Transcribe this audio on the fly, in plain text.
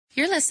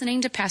You're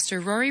listening to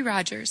Pastor Rory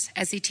Rodgers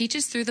as he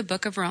teaches through the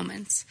book of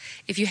Romans.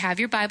 If you have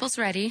your Bibles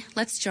ready,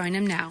 let's join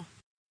him now.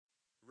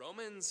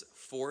 Romans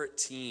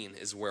 14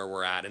 is where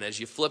we're at. And as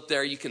you flip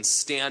there, you can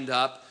stand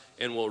up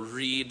and we'll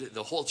read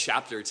the whole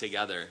chapter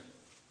together.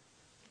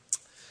 It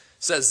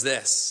says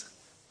this: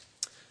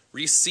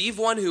 "Receive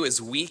one who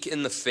is weak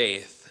in the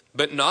faith,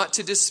 but not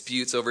to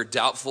disputes over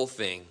doubtful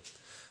thing.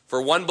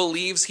 For one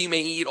believes he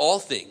may eat all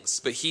things,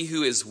 but he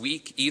who is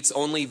weak eats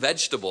only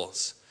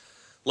vegetables.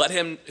 Let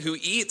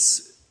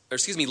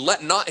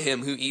not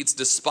him who eats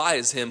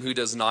despise him who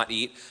does not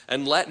eat,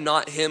 and let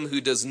not him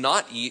who does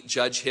not eat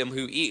judge him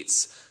who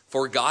eats,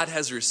 for God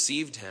has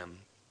received him.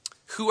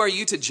 Who are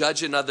you to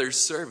judge another's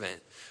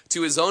servant?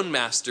 To his own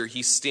master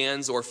he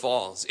stands or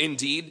falls.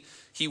 Indeed,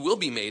 he will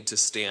be made to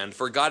stand,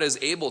 for God is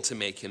able to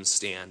make him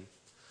stand.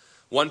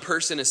 One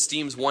person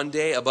esteems one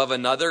day above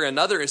another,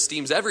 another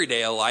esteems every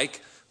day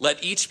alike.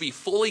 Let each be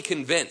fully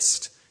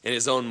convinced in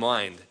his own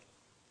mind.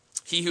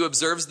 He who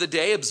observes the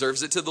day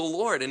observes it to the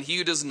Lord, and he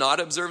who does not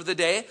observe the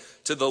day,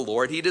 to the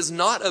Lord he does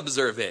not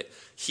observe it.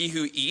 He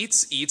who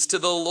eats, eats to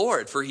the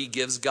Lord, for he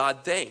gives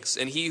God thanks.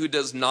 And he who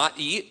does not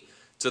eat,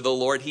 to the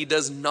Lord he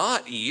does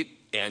not eat,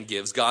 and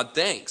gives God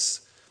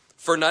thanks.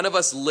 For none of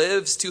us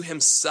lives to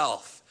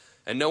himself,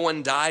 and no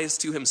one dies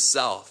to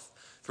himself.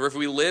 For if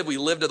we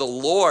live to the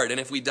Lord, and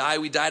if we die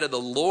to the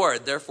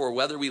Lord. Therefore,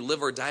 whether we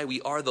live or die,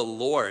 we are the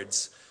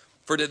Lord's.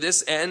 For to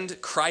this end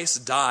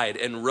Christ died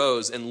and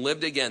rose and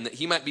lived again, that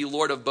he might be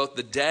Lord of both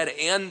the dead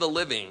and the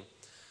living.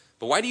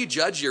 But why do you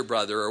judge your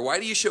brother, or why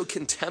do you show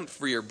contempt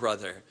for your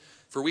brother?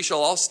 For we shall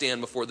all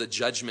stand before the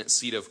judgment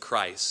seat of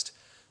Christ.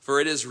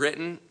 For it is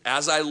written,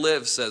 as I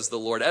live, says the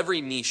Lord,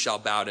 every knee shall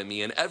bow to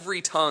me, and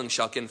every tongue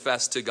shall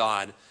confess to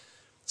God.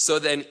 So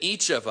then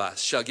each of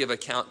us shall give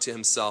account to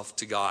himself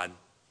to God.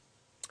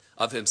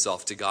 Of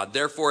himself to God.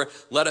 Therefore,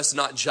 let us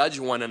not judge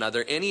one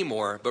another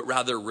anymore, but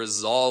rather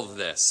resolve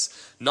this,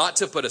 not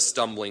to put a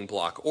stumbling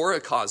block or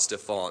a cause to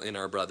fall in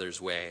our brother's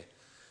way.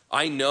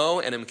 I know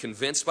and am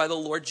convinced by the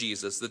Lord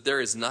Jesus that there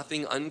is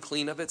nothing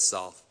unclean of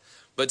itself,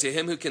 but to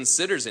him who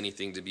considers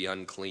anything to be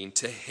unclean,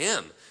 to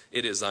him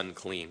it is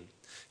unclean.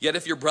 Yet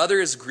if your brother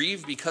is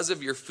grieved because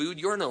of your food,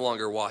 you are no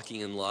longer walking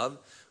in love.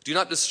 Do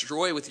not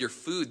destroy with your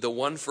food the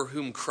one for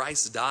whom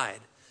Christ died.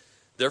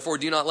 Therefore,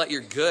 do not let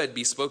your good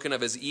be spoken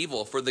of as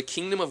evil, for the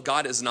kingdom of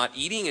God is not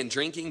eating and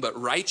drinking,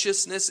 but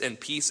righteousness and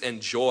peace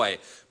and joy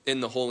in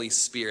the Holy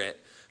Spirit.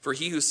 For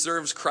he who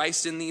serves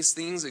Christ in these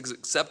things is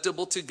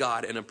acceptable to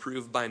God and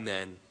approved by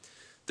men.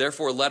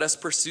 Therefore, let us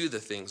pursue the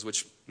things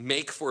which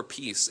make for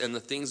peace and the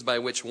things by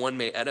which one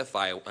may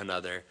edify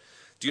another.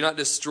 Do not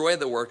destroy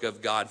the work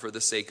of God for the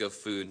sake of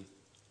food.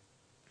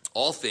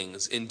 All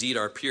things indeed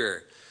are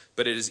pure,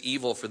 but it is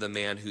evil for the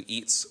man who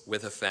eats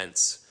with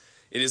offense.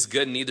 It is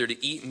good neither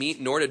to eat meat,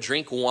 nor to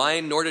drink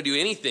wine, nor to do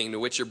anything to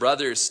which your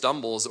brother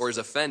stumbles or is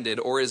offended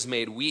or is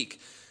made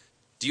weak.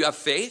 Do you have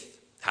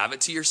faith? Have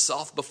it to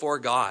yourself before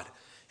God.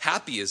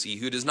 Happy is he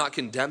who does not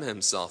condemn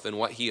himself in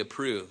what he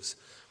approves.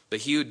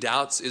 But he who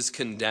doubts is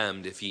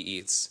condemned if he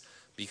eats,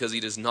 because he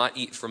does not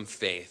eat from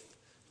faith.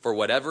 For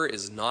whatever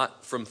is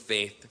not from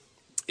faith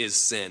is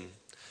sin."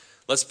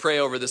 Let's pray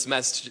over this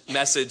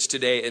message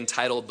today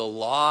entitled, "The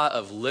Law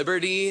of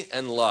Liberty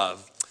and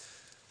Love."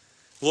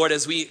 Lord,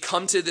 as we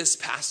come to this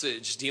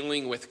passage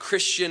dealing with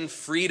Christian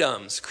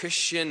freedoms,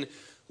 Christian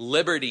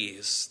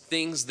liberties,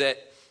 things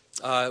that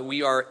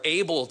we are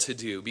able to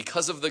do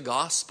because of the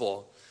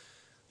gospel,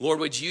 Lord,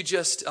 would you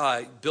just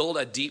build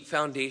a deep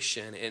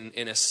foundation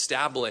and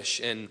establish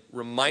and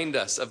remind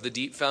us of the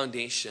deep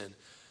foundation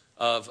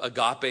of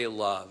agape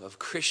love, of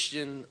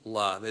Christian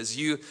love, as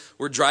you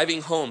were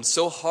driving home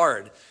so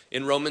hard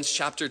in Romans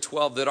chapter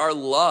 12 that our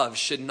love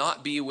should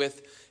not be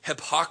with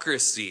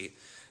hypocrisy,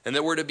 and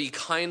that we're to be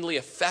kindly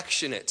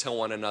affectionate to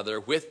one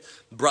another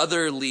with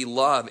brotherly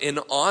love, in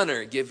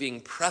honor, giving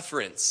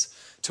preference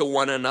to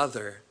one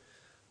another.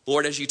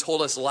 Lord, as you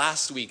told us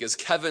last week, as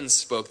Kevin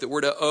spoke, that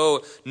we're to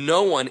owe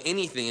no one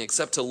anything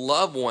except to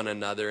love one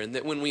another, and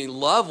that when we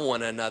love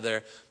one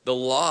another, the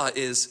law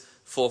is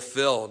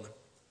fulfilled.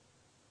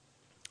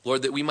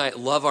 Lord, that we might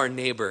love our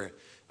neighbor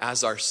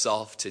as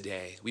ourself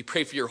today. We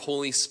pray for your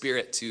Holy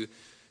Spirit to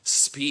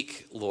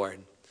speak,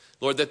 Lord.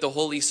 Lord, that the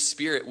Holy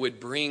Spirit would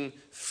bring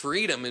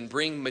freedom and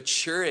bring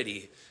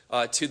maturity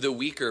to the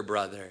weaker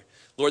brother.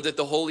 Lord, that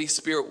the Holy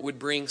Spirit would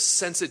bring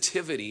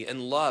sensitivity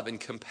and love and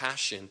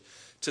compassion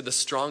to the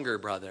stronger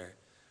brother.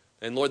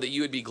 And Lord, that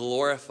you would be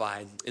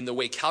glorified in the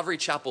way Calvary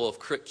Chapel of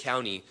Crook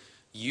County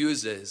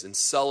uses and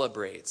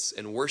celebrates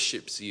and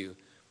worships you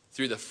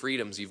through the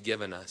freedoms you've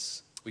given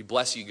us. We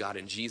bless you, God,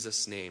 in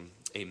Jesus' name.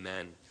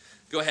 Amen.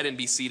 Go ahead and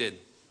be seated.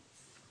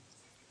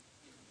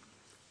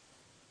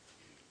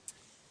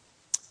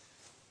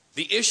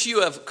 The issue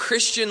of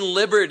Christian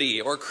liberty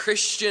or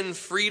Christian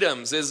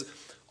freedoms is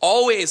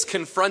always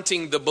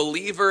confronting the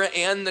believer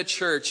and the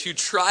church who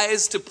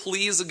tries to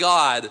please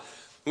God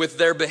with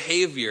their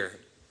behavior.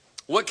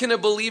 What can a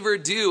believer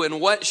do,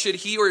 and what should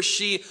he or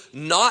she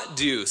not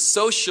do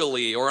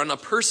socially or on a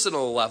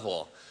personal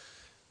level?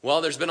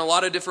 Well, there's been a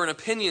lot of different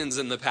opinions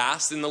in the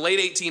past. In the late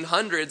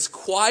 1800s,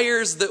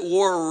 choirs that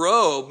wore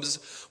robes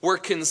were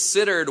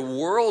considered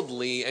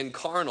worldly and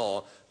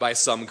carnal by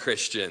some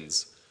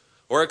Christians.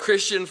 Or a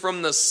Christian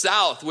from the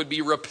South would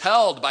be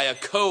repelled by a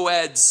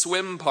co-ed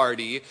swim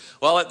party,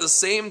 while at the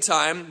same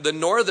time, the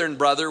Northern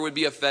brother would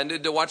be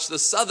offended to watch the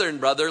Southern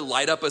brother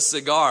light up a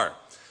cigar.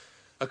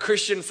 A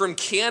Christian from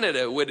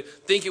Canada would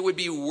think it would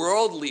be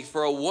worldly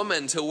for a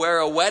woman to wear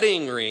a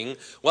wedding ring,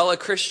 while a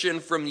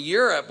Christian from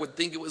Europe would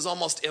think it was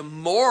almost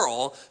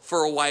immoral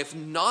for a wife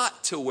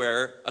not to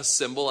wear a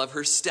symbol of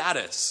her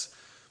status.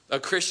 A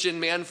Christian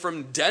man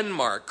from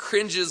Denmark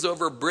cringes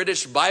over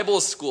British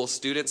Bible school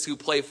students who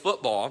play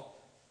football,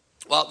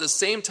 while at the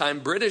same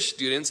time British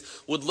students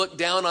would look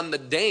down on the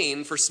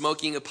Dane for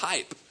smoking a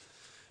pipe.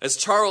 As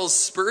Charles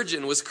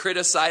Spurgeon was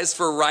criticized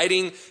for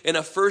riding in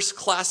a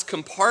first-class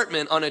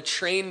compartment on a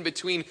train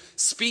between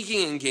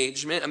speaking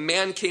engagement, a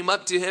man came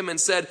up to him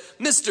and said,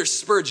 "Mr.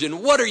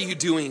 Spurgeon, what are you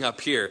doing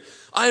up here?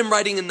 I am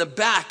riding in the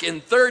back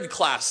in third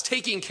class,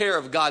 taking care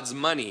of God's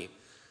money."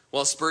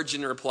 Well,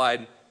 Spurgeon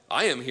replied,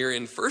 "I am here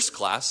in first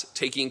class,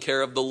 taking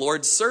care of the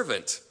Lord's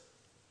servant."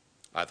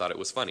 I thought it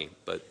was funny,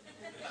 but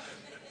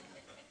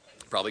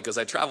probably because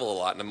I travel a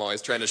lot and I'm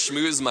always trying to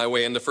schmooze my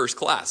way into first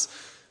class.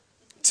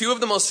 Two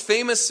of the most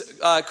famous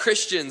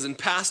Christians and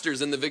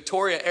pastors in the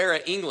Victoria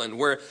era England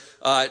were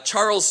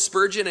Charles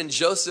Spurgeon and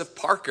Joseph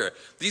Parker.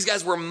 These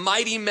guys were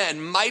mighty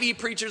men, mighty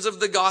preachers of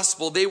the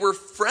gospel. They were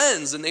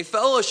friends and they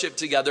fellowshiped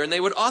together, and they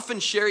would often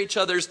share each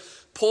other's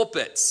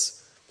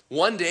pulpits.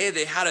 One day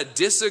they had a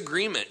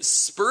disagreement.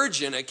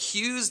 Spurgeon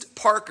accused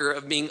Parker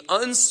of being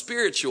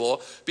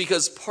unspiritual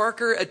because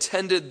Parker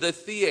attended the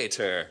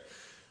theater.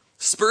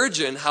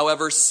 Spurgeon,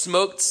 however,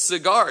 smoked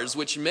cigars,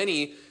 which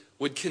many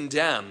would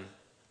condemn.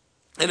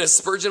 And as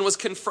Spurgeon was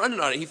confronted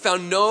on it, he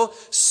found no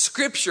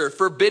scripture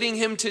forbidding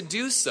him to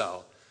do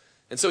so.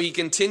 And so he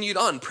continued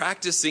on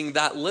practicing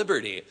that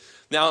liberty.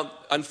 Now,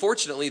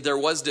 unfortunately, there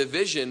was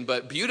division,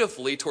 but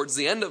beautifully, towards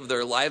the end of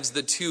their lives,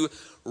 the two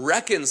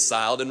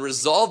reconciled and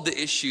resolved the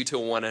issue to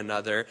one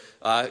another,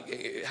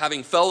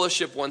 having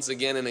fellowship once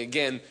again and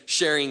again,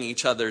 sharing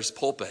each other's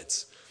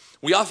pulpits.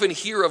 We often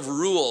hear of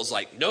rules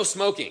like no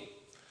smoking,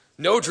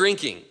 no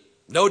drinking,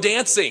 no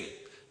dancing,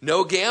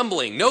 no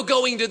gambling, no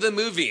going to the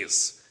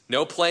movies,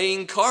 no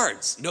playing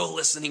cards, no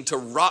listening to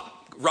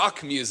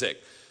rock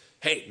music.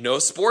 Hey, no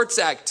sports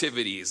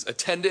activities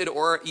attended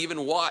or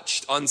even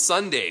watched on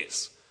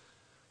Sundays.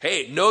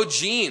 Hey, no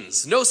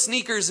jeans, no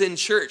sneakers in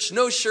church,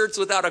 no shirts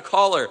without a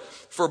collar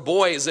for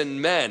boys and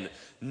men,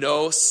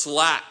 no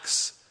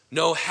slacks,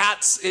 no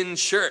hats in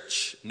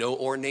church, no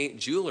ornate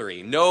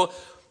jewelry, no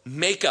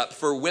makeup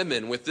for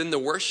women within the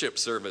worship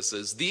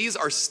services. These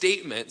are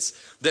statements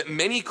that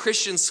many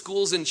Christian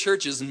schools and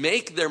churches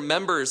make their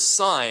members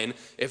sign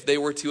if they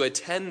were to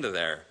attend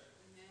there.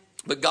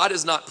 But God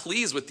is not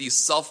pleased with these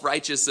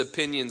self-righteous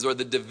opinions or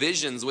the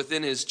divisions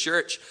within his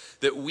church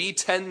that we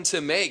tend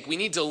to make. We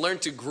need to learn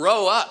to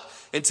grow up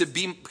and to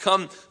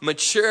become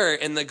mature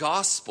in the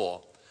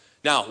gospel.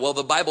 Now, while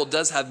the Bible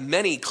does have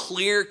many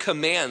clear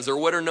commands, or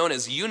what are known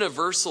as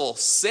universal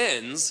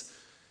sins,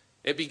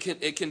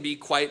 it can be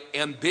quite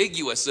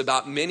ambiguous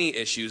about many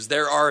issues.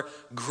 There are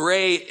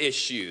gray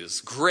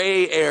issues,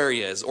 gray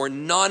areas, or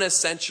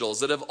non-essentials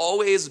that have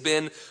always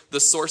been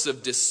the source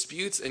of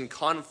disputes and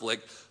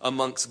conflict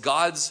amongst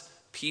God's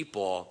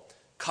people,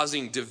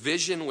 causing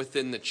division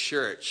within the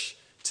church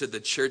to the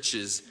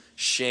church's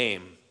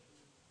shame.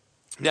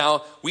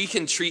 Now, we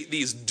can treat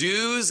these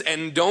do's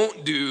and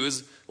don't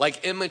do's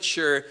like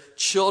immature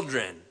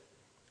children.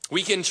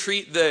 We can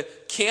treat the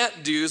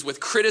can't do's with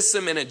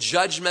criticism and a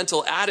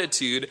judgmental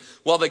attitude,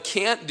 while the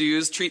can't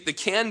do's treat the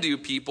can do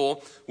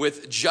people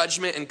with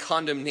judgment and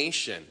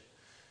condemnation.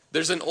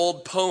 There's an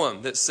old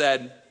poem that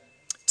said,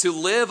 "To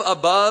live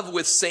above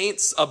with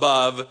saints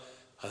above,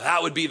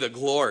 that would be the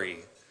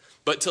glory.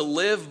 But to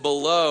live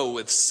below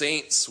with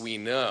saints we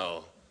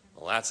know,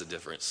 well, that's a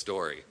different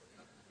story."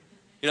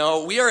 You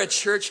know, we are a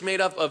church made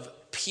up of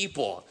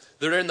people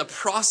that are in the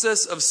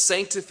process of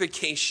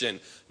sanctification.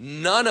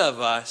 None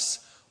of us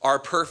are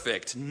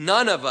perfect.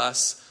 None of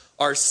us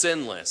are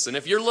sinless. And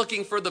if you're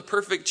looking for the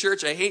perfect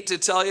church, I hate to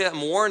tell you, I'm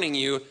warning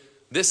you,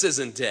 this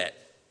isn't it.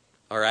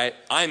 All right?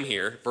 I'm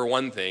here, for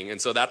one thing, and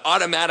so that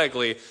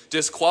automatically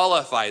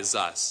disqualifies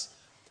us.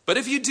 But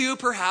if you do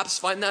perhaps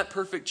find that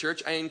perfect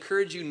church, I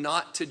encourage you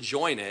not to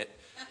join it,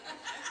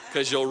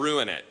 because you'll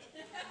ruin it.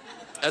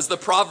 As the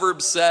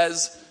proverb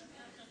says,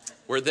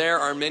 where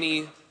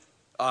the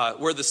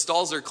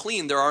stalls are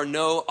clean, there are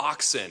no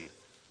oxen.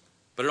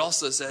 But it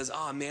also says,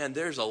 oh man,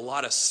 there's a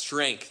lot of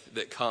strength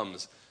that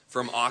comes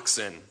from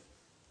oxen.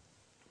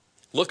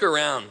 Look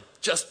around,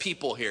 just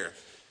people here.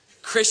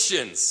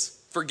 Christians,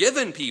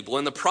 forgiven people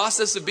in the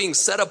process of being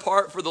set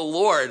apart for the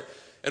Lord,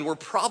 and we're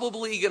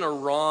probably going to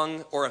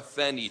wrong or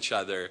offend each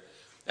other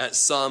at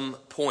some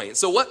point.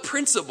 So what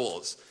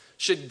principles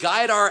should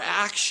guide our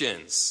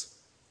actions?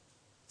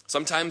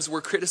 Sometimes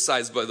we're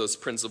criticized by those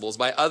principles,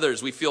 by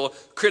others. We feel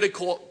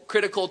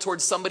critical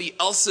towards somebody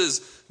else's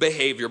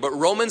behavior. But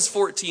Romans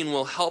 14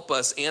 will help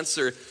us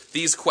answer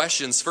these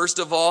questions. First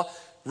of all,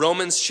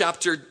 Romans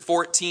chapter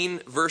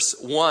 14, verse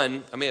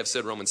 1. I may have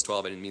said Romans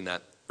 12, I didn't mean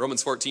that.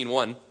 Romans 14,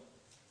 1. It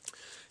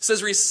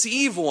says,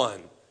 receive one.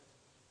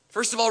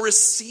 First of all,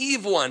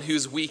 receive one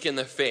who's weak in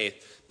the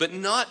faith, but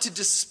not to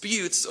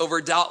disputes over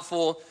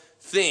doubtful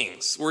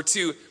things. We're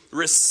to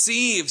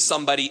receive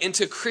somebody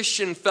into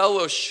Christian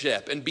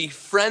fellowship and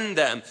befriend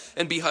them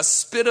and be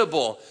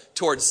hospitable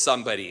towards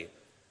somebody.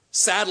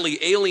 Sadly,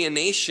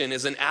 alienation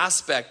is an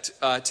aspect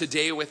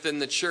today within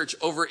the church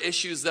over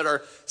issues that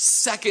are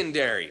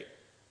secondary,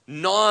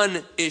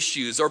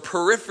 non-issues or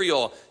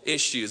peripheral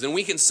issues. And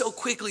we can so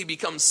quickly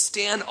become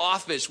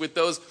standoffish with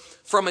those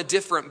from a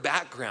different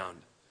background.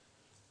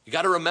 You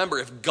got to remember,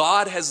 if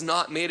God has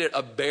not made it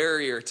a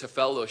barrier to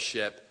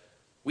fellowship,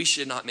 we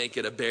should not make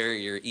it a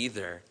barrier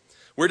either.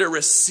 We're to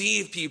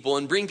receive people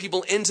and bring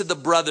people into the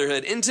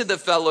brotherhood, into the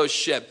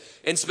fellowship,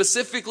 and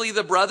specifically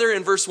the brother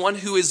in verse 1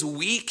 who is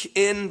weak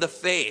in the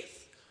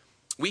faith.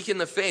 Weak in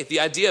the faith.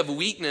 The idea of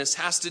weakness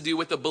has to do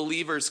with the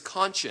believer's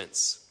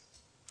conscience.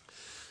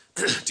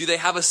 Do they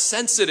have a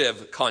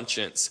sensitive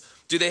conscience?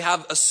 Do they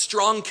have a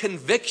strong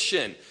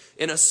conviction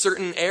in a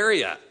certain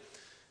area?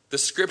 The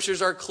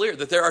scriptures are clear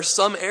that there are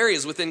some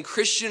areas within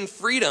Christian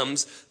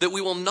freedoms that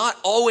we will not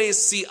always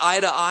see eye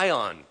to eye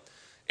on.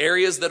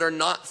 Areas that are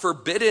not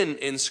forbidden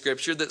in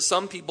scripture that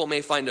some people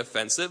may find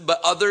offensive, but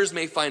others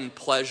may find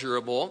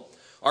pleasurable,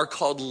 are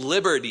called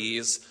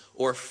liberties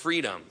or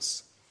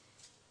freedoms.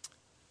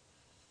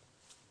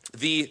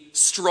 The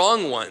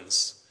strong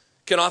ones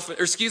can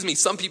often,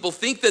 some people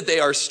think that they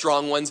are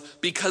strong ones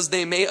because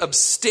they may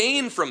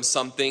abstain from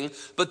something,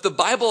 but the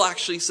Bible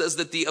actually says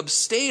that the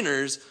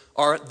abstainers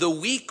are the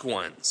weak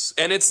ones.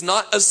 And it's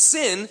not a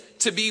sin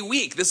to be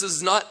weak. This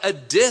is not a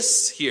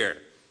diss here.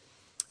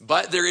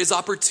 But there is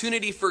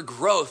opportunity for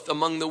growth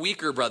among the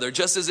weaker brother.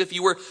 Just as if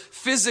you were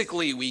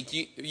physically weak,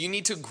 you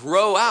need to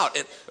grow out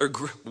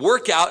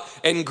work out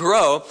and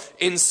grow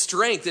in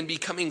strength and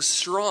becoming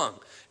strong.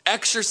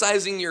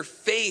 Exercising your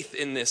faith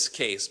in this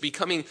case,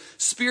 becoming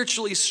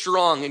spiritually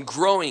strong and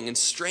growing and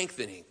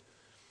strengthening.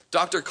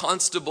 Dr.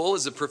 Constable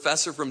is a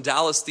professor from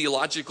Dallas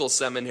Theological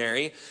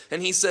Seminary,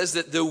 and he says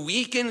that the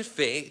weak in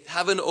faith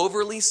have an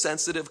overly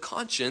sensitive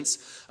conscience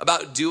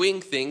about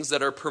doing things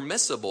that are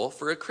permissible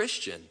for a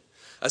Christian.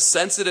 A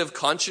sensitive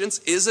conscience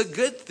is a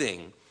good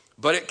thing,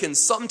 but it can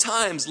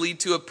sometimes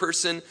lead a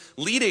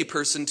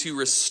person to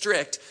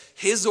restrict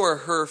his or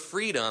her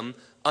freedom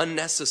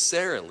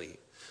unnecessarily.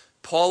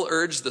 Paul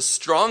urged the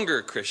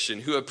stronger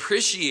Christian who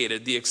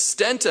appreciated the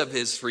extent of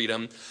his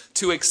freedom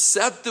to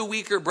accept the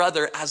weaker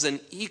brother as an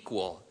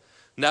equal.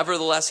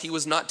 Nevertheless, he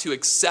was not to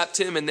accept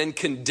him and then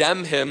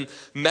condemn him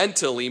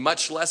mentally,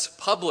 much less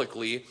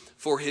publicly,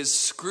 for his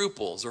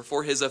scruples or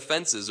for his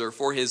offenses or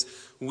for his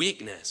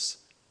weakness.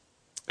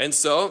 And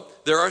so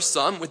there are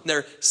some with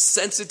their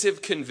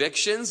sensitive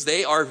convictions.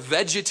 They are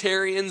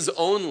vegetarians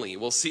only.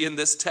 We'll see in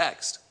this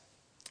text.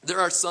 There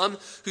are some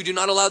who do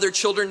not allow their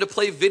children to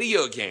play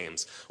video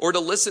games or to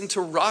listen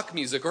to rock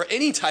music or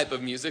any type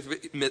of music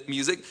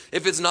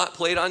if it's not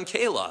played on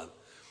K-Love.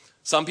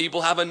 Some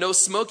people have a no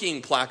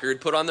smoking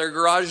placard put on their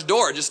garage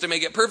door just to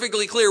make it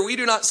perfectly clear we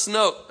do not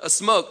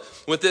smoke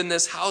within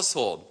this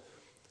household.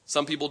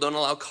 Some people don't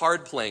allow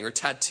card playing or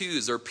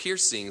tattoos or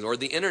piercings or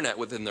the internet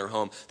within their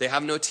home. They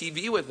have no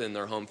TV within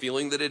their home,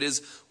 feeling that it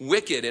is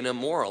wicked and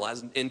immoral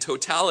as in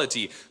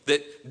totality,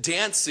 that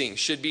dancing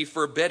should be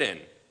forbidden.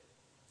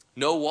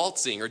 No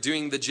waltzing or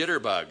doing the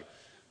jitterbug.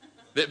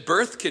 That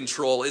birth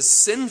control is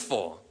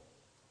sinful.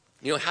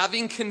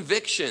 Having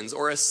convictions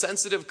or a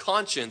sensitive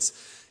conscience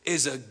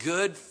is a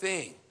good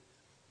thing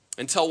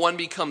until one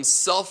becomes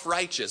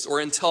self-righteous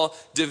or until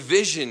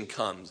division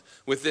comes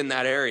within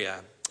that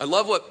area. I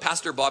love what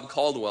Pastor Bob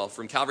Caldwell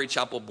from Calvary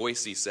Chapel,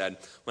 Boise said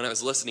when I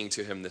was listening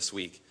to him this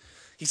week.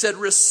 He said,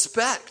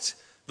 respect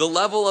the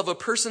level of a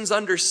person's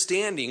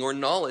understanding or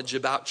knowledge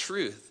about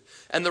truth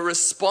and the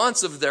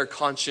response of their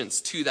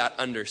conscience to that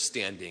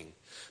understanding.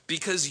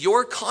 Because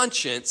your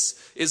conscience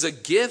is a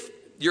gift,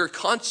 your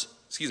conscience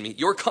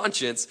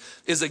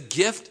is a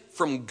gift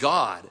from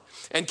God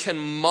and can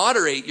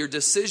moderate your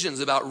decisions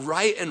about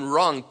right and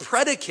wrong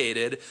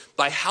predicated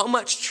by how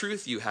much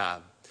truth you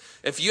have.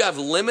 If you have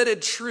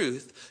limited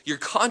truth, your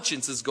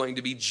conscience is going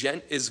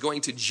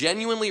to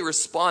genuinely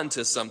respond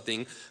to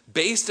something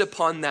based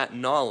upon that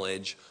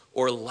knowledge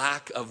or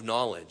lack of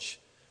knowledge.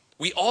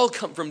 We all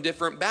come from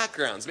different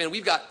backgrounds. Man,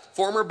 we've got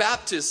former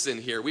Baptists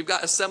in here. We've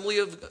got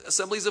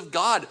Assemblies of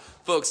God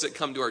folks that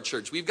come to our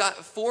church. We've got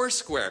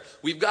Foursquare.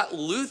 We've got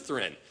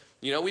Lutheran.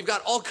 We've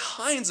got all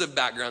kinds of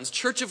backgrounds.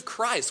 Church of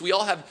Christ. We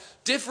all have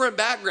different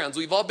backgrounds.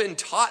 We've all been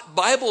taught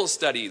Bible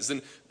studies,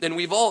 and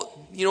we've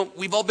all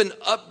been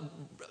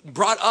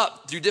brought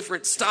up through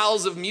different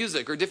styles of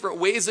music or different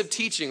ways of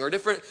teaching or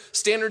different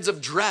standards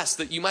of dress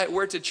that you might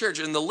wear to church.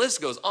 And the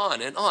list goes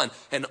on and on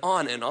and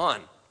on and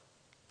on.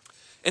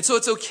 And so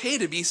it's okay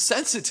to be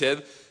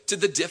sensitive to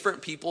the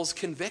different people's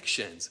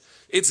convictions.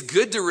 It's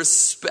good to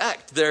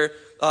respect their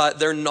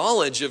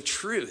knowledge of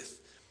truth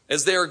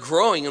as they are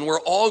growing, and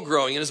we're all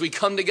growing. And as we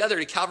come together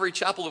to Calvary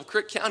Chapel of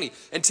Crook County,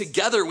 and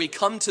together we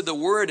come to the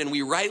word and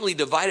we rightly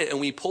divide it and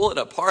we pull it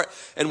apart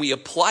and we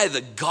apply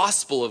the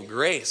gospel of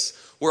grace,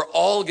 we're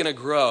all going to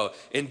grow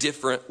in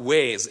different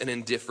ways and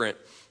in different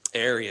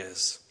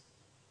areas.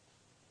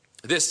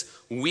 This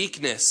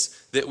weakness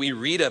that we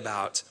read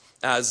about,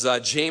 as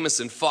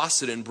Jamieson,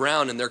 Fawcett, and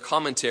Brown in their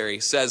commentary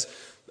says,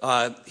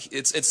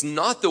 it's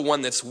not the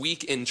one that's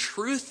weak in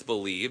truth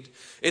believed.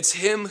 It's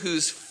him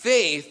whose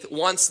faith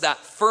wants that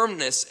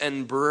firmness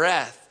and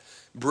breadth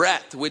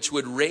which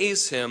would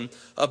raise him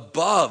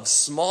above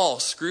small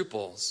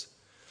scruples.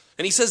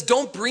 And he says,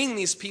 don't bring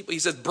these people, he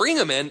says, bring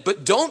them in,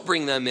 but don't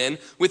bring them in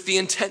with the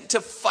intent to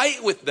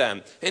fight with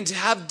them and to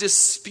have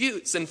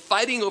disputes and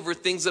fighting over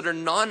things that are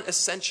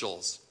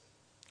non-essentials.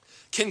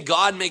 Can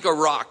God make a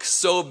rock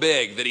so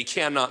big that he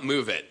cannot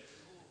move it?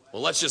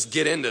 Well, let's just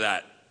get into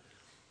that.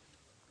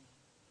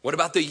 What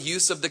about the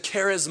use of the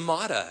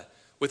charismata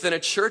within a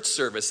church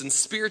service and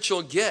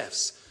spiritual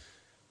gifts?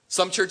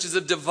 Some churches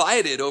have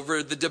divided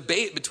over the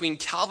debate between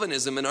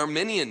Calvinism and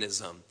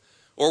Arminianism.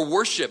 Or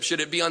worship, should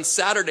it be on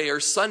Saturday or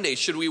Sunday?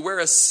 Should we wear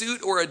a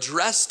suit or a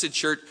dress to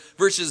church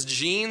versus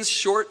jeans,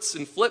 shorts,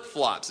 and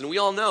flip-flops? And we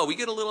all know we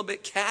get a little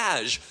bit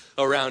cash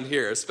around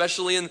here,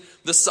 especially in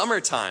the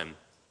summertime.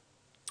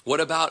 What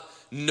about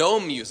no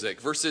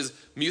music versus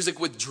music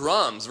with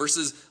drums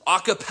versus a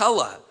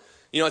cappella?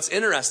 You know, it's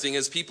interesting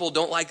as people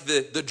don't like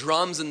the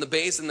drums and the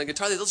bass and the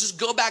guitar. Let's just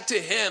go back to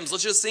hymns.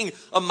 Let's just sing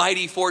A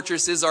Mighty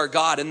Fortress Is Our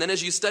God. And then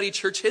as you study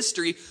church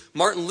history,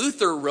 Martin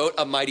Luther wrote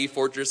A Mighty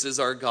Fortress Is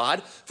Our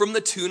God from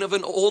the tune of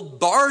an old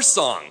bar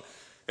song.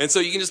 And so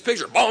you can just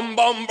picture bum,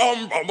 bum,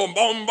 bum, bum, bum,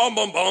 bum, bum,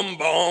 bum, bum,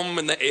 bum,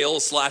 and the ale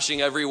slashing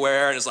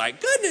everywhere. And it's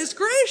like, goodness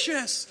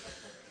gracious.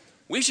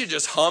 We should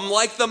just hum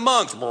like the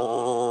monks.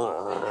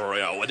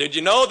 Did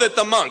you know that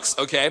the monks,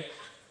 okay?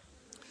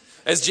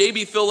 As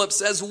J.B. Phillips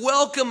says,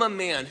 welcome a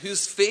man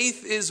whose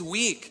faith is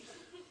weak,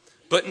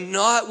 but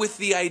not with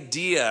the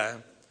idea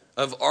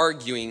of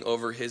arguing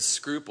over his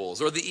scruples.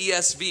 Or the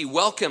ESV,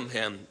 welcome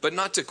him, but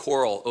not to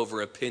quarrel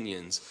over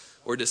opinions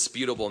or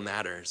disputable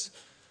matters.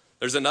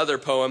 There's another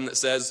poem that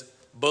says,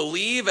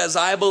 believe as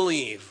I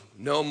believe,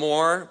 no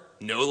more,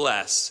 no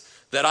less,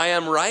 that I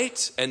am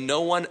right and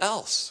no one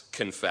else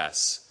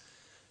confess.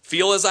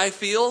 Feel as I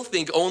feel,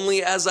 think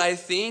only as I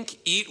think,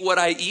 eat what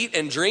I eat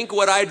and drink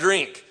what I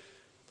drink.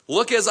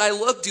 Look as I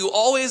look, do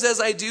always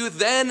as I do,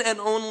 then and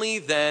only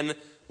then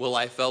will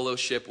I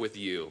fellowship with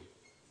you.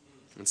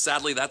 And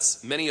sadly,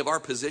 that's many of our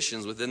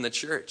positions within the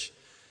church.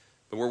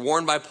 But we're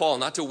warned by Paul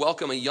not to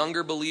welcome a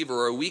younger believer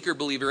or a weaker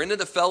believer into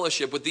the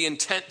fellowship with the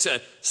intent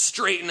to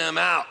straighten him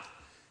out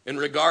in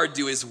regard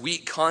to his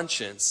weak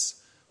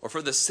conscience or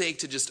for the sake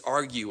to just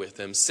argue with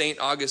him. St.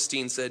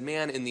 Augustine said,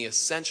 man, in the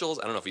essentials,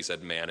 I don't know if he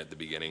said man at the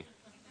beginning.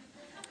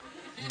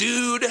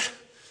 Dude,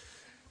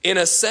 in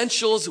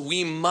essentials,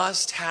 we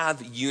must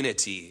have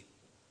unity.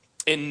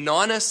 In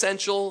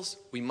non-essentials,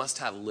 we must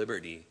have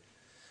liberty.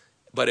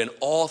 But in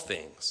all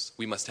things,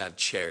 we must have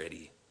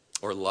charity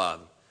or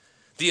love.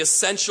 The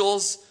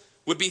essentials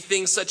would be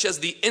things such as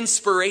the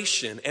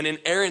inspiration and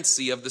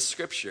inerrancy of the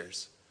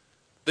scriptures,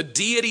 the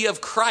deity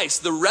of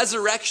Christ, the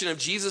resurrection of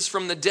Jesus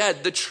from the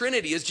dead, the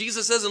Trinity. As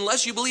Jesus says,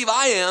 unless you believe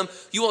I am,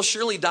 you will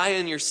surely die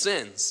in your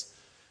sins.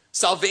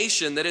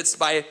 Salvation, that it's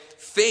by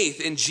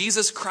faith in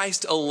Jesus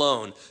Christ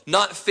alone,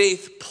 not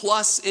faith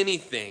plus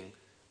anything,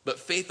 but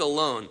faith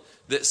alone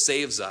that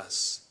saves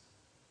us.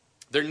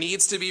 There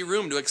needs to be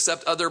room to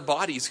accept other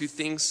bodies who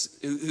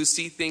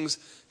see things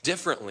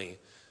differently.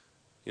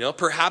 You know,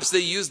 perhaps they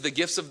use the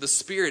gifts of the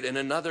Spirit in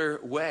another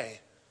way.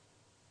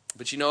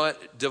 But you know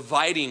what?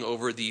 Dividing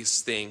over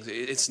these things,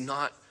 it's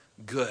not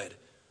good.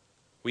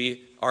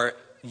 We are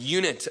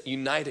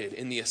united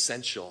in the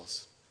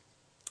essentials.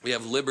 We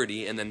have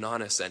liberty in the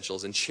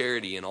non-essentials and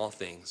charity in all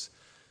things.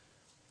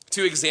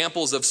 Two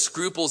examples of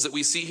scruples that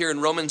we see here in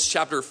Romans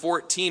chapter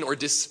 14, or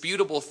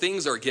disputable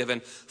things are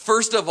given.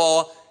 First of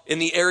all, in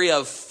the area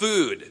of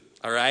food,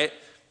 all right?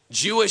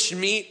 Jewish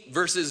meat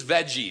versus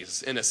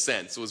veggies, in a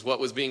sense, was what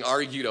was being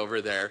argued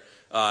over there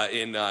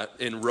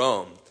in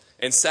Rome.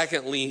 And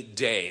secondly,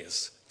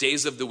 days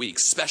of the week,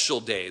 special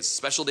days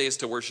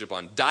to worship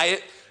on,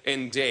 diet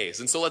and days.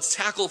 And so let's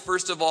tackle,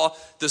 first of all,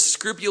 the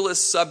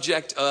scrupulous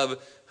subject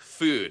of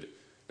food.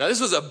 Now, this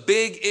was a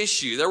big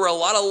issue. There were a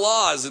lot of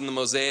laws in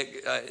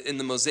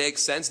the Mosaic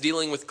sense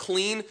dealing with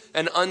clean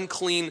and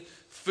unclean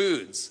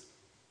foods.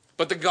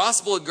 But the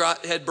gospel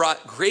had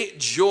brought great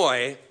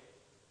joy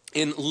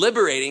in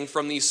liberating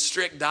from these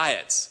strict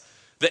diets.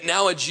 That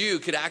now a Jew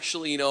could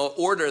actually,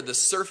 order the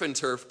surf and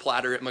turf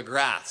platter at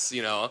McGrath's,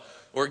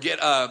 or get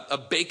a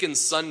bacon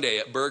sundae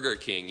at Burger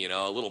King,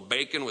 a little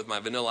bacon with my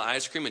vanilla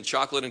ice cream and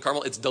chocolate and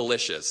caramel. It's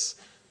delicious.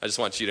 I just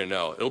want you to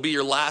know. It'll be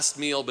your last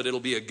meal, but it'll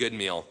be a good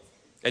meal.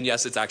 And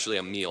yes, it's actually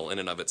a meal in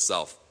and of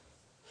itself.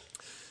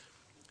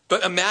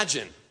 But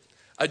imagine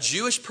a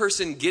Jewish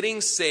person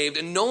getting saved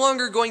and no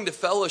longer going to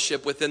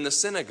fellowship within the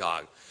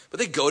synagogue, But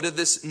they go to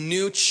this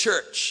new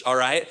church, all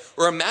right?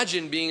 Or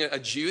imagine being a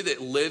Jew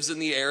that lives in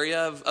the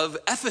area of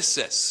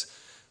Ephesus,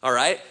 all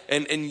right?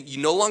 And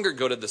you no longer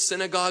go to the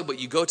synagogue, but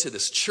you go to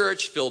this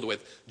church filled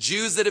with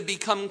Jews that have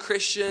become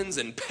Christians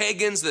and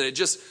pagans that had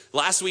just,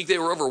 last week they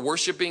were over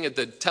worshiping at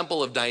the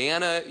temple of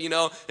Diana,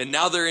 and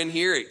now they're in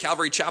here at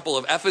Calvary Chapel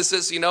of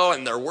Ephesus,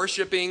 and they're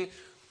worshiping.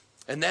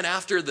 And then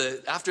after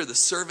the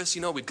service,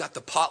 we've got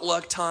the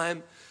potluck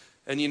time.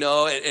 And,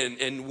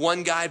 and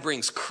one guy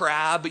brings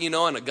crab, and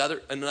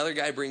another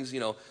guy brings,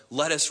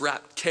 lettuce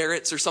wrapped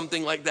carrots or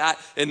something like that.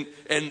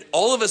 And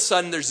all of a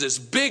sudden there's this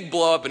big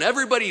blow up and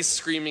everybody's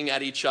screaming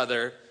at each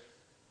other.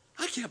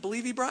 I can't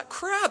believe he brought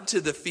crab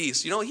to the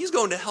feast. He's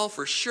going to hell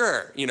for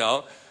sure,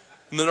 And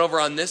then over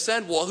on this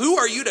end, well, who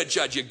are you to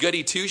judge, you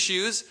goody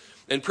two-shoes?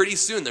 And pretty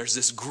soon there's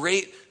this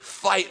great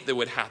fight that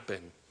would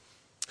happen.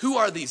 Who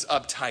are these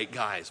uptight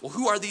guys? Well,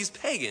 who are these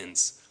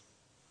pagans?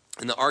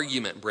 And the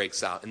argument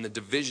breaks out, and the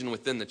division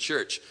within the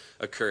church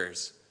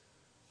occurs.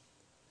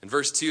 In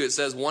verse 2, it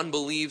says, one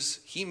believes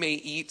he may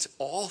eat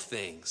all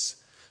things,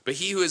 but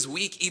he who is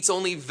weak eats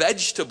only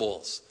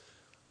vegetables.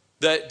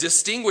 The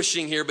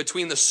distinguishing here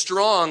between the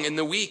strong and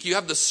the weak, you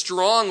have the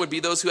strong would be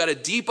those who had a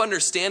deep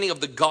understanding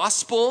of the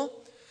gospel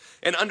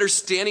and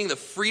understanding the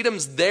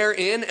freedoms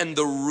therein and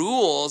the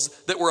rules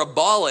that were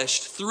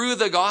abolished through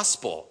the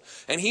gospel.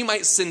 And he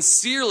might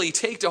sincerely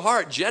take to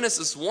heart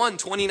Genesis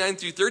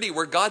 1:29-30,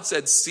 where God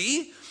said,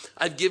 see,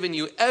 I've given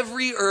you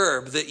every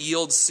herb that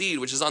yields seed,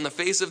 which is on the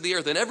face of the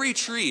earth, and every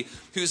tree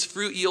whose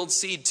fruit yields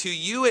seed. To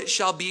you it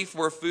shall be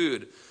for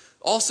food.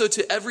 Also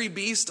to every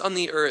beast on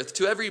the earth,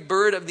 to every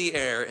bird of the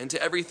air, and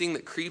to everything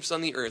that creeps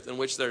on the earth in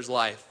which there's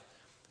life.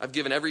 I've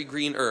given every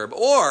green herb.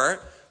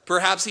 Or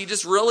perhaps he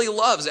just really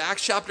loves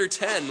Acts chapter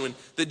 10 when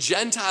the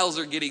Gentiles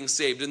are getting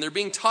saved and they're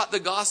being taught the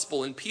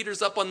gospel, and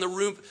Peter's up on the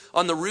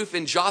roof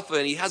in Joppa,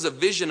 and he has a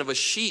vision of a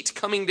sheet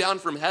coming down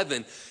from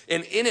heaven,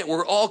 and in it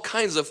were all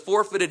kinds of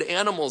four-footed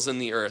animals in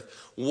the earth,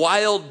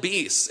 wild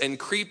beasts and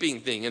creeping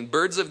thing and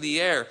birds of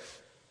the air.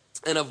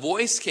 And a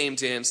voice came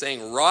to him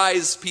saying,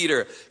 rise,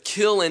 Peter,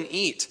 kill and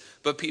eat.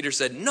 But Peter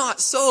said, not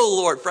so,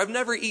 Lord, for I've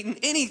never eaten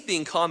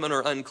anything common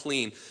or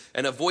unclean.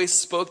 And a voice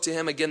spoke to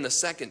him again the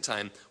second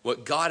time,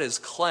 what God has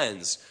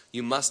cleansed,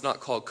 you must not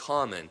call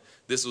common.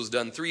 This was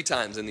done 3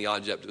 times, and the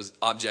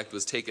object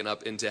was taken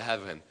up into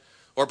heaven.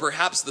 Or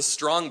perhaps the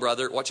strong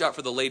brother, watch out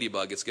for the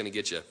ladybug, it's going to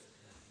get you.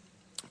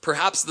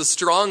 Perhaps the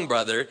strong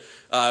brother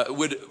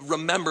would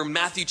remember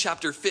Matthew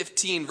chapter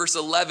 15, verse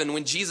 11,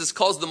 when Jesus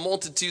calls the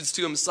multitudes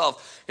to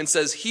himself and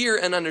says, hear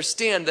and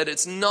understand that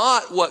it's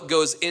not what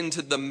goes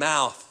into the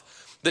mouth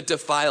that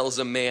defiles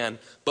a man,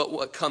 but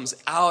what comes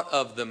out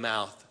of the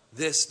mouth,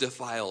 this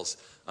defiles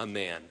a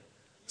man.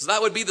 So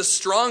that would be the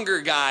stronger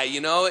guy,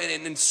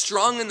 and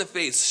strong in the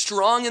faith,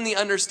 strong in the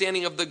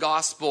understanding of the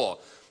gospel.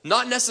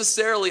 Not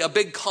necessarily a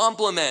big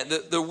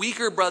compliment. The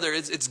weaker brother,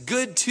 it's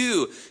good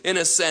too, in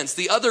a sense.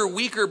 The other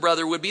weaker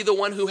brother would be the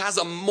one who has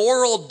a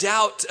moral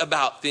doubt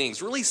about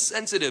things, really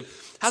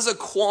sensitive, has a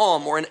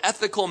qualm or an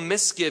ethical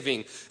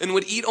misgiving, and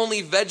would eat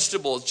only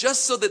vegetables,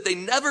 just so that they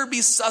never be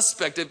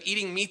suspect of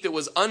eating meat that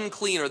was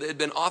unclean or that had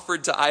been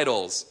offered to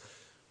idols.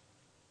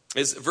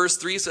 As verse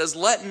 3 says,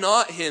 let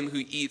not him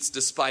who eats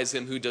despise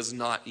him who does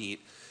not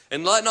eat,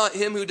 and let not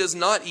him who does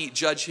not eat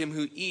judge him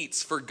who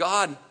eats, for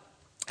God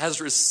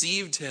has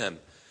received him.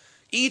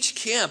 Each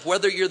camp,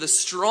 whether you're the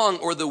strong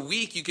or the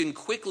weak, you can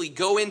quickly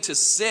go into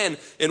sin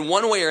in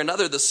one way or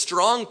another. The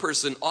strong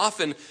person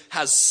often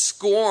has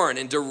scorn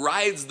and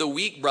derides the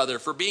weak brother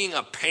for being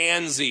a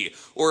pansy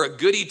or a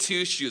goody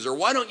two-shoes, or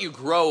why don't you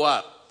grow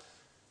up?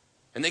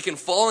 And they can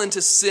fall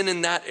into sin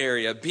in that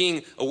area,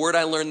 being, a word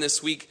I learned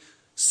this week,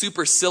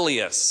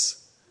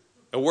 supercilious.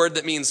 A word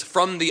that means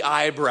from the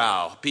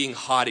eyebrow, being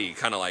haughty,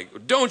 kind of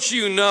like, don't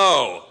you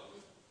know?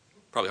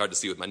 Probably hard to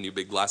see with my new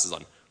big glasses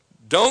on.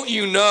 Don't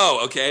you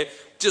know, okay?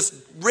 Just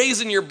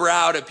raising your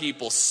brow to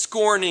people,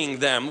 scorning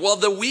them. Well,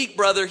 the weak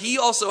brother, he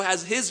also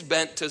has his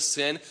bent to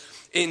sin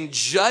in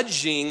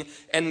judging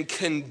and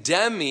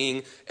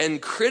condemning and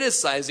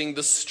criticizing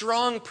the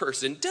strong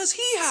person. Does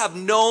he have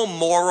no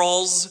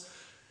morals?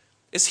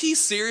 Is he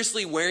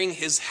seriously wearing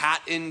his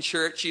hat in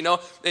church,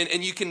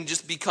 And you can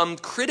just become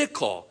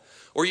critical.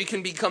 Or you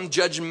can become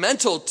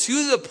judgmental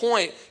to the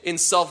point in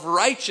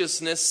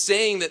self-righteousness,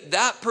 saying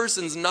that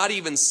person's not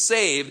even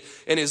saved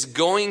and is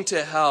going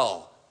to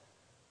hell.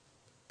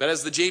 But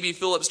as the J.B.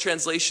 Phillips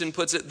translation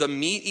puts it, the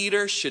meat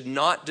eater should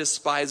not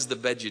despise the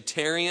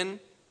vegetarian,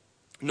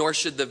 nor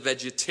should the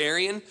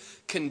vegetarian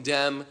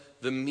condemn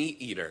the meat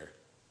eater.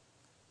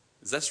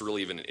 Is that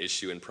really even an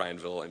issue in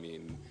Prineville?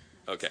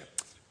 Okay.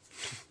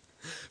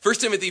 1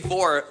 Timothy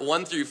 4,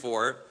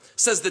 1-4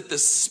 says that the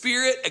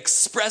Spirit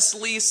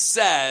expressly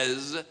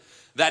says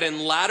that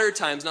in latter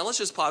times, now let's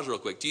just pause real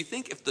quick. Do you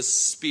think if the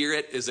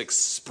Spirit is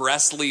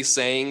expressly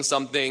saying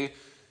something,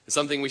 it's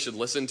something we should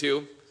listen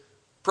to?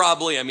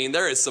 Probably.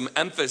 There is some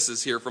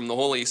emphasis here from the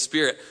Holy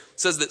Spirit. It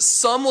says that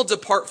some will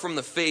depart from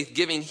the faith,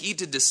 giving heed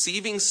to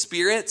deceiving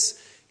spirits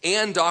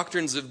and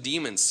doctrines of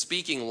demons,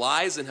 speaking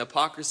lies and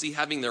hypocrisy,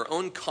 having their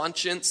own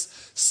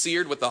conscience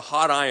seared with a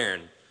hot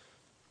iron.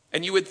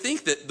 And you would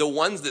think that the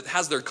ones that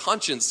has their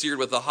conscience seared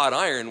with a hot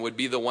iron would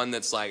be the one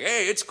that's like,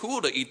 hey, it's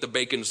cool to eat the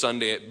bacon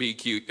sundae at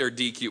BQ or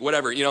DQ,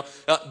 whatever,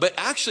 But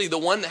actually the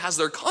one that has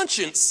their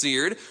conscience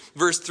seared,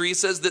 verse 3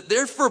 says that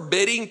they're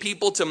forbidding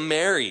people to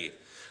marry.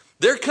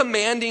 They're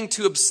commanding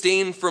to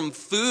abstain from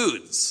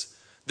foods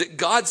that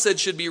God said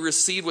should be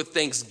received with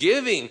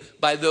thanksgiving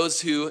by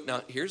those who,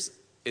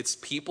 it's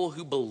people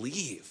who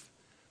believe.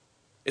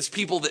 It's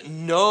people that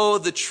know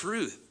the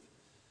truth.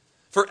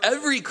 For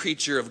every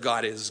creature of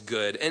God is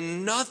good,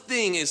 and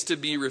nothing is to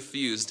be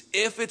refused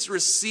if it's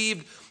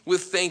received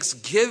with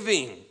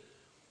thanksgiving.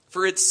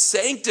 For it's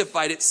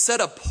sanctified, it's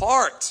set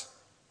apart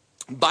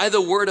by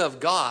the word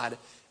of God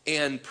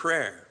and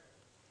prayer.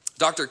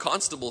 Dr.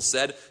 Constable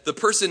said, the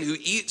person who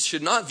eats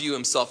should not view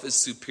himself as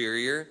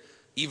superior,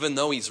 even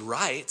though he's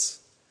right,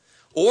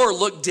 or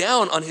look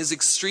down on his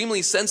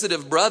extremely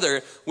sensitive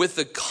brother with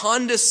a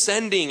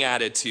condescending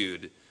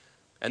attitude.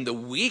 And the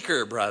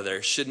weaker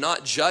brother should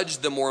not judge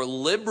the more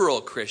liberal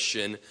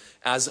Christian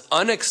as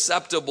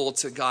unacceptable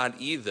to God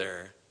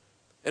either.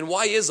 And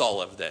why is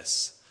all of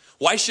this?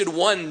 Why should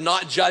one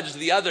not judge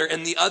the other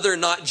and the other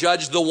not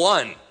judge the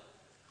one?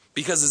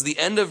 Because as the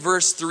end of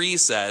verse 3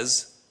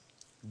 says,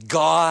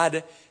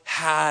 God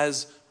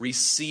has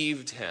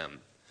received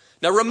him.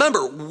 Now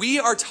remember, we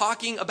are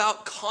talking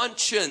about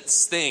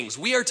conscience things.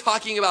 We are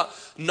talking about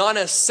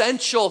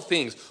non-essential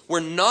things. We're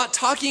not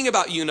talking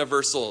about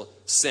universal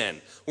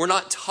sin. We're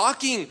not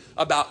talking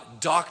about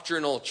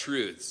doctrinal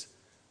truths,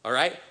 all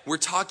right? We're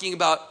talking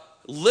about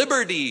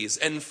liberties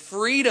and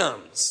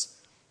freedoms,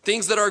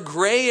 things that are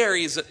gray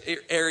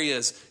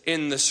areas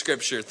in the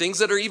scripture, things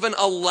that are even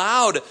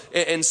allowed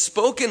and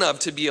spoken of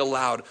to be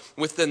allowed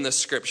within the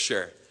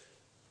scripture.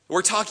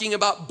 We're talking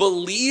about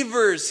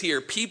believers here,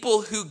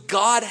 people who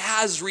God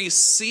has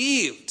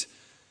received.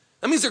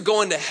 That means they're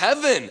going to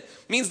heaven.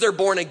 It means they're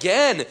born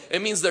again.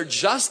 It means they're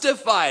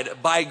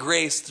justified by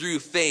grace through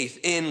faith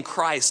in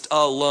Christ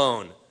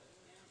alone.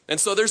 And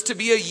so there's to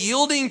be a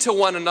yielding to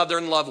one another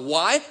in love.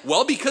 Why?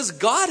 Well, because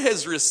God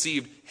has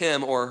received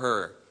him or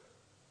her.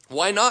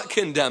 Why not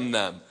condemn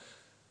them?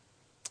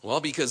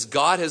 Well, because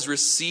God has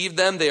received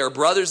them. They are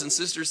brothers and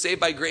sisters saved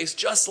by grace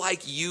just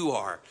like you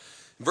are.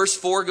 Verse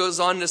 4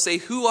 goes on to say,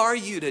 who are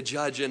you to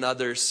judge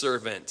another's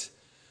servant?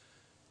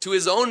 To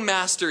his own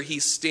master he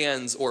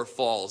stands or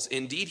falls.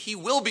 Indeed, he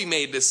will be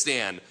made to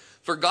stand,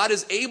 for God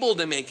is able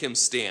to make him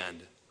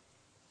stand.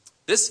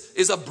 This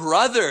is a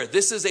brother.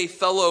 This is a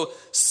fellow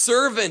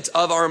servant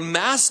of our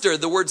master.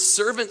 The word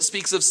servant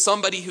speaks of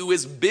somebody who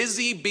is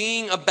busy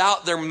being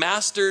about their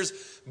master's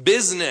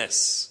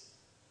business.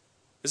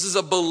 This is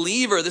a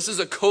believer. This is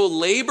a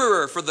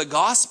co-laborer for the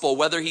gospel,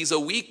 whether he's a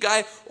weak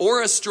guy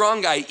or a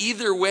strong guy,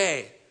 either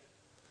way.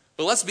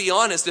 But let's be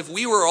honest, if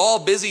we were all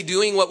busy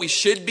doing what we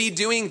should be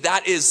doing,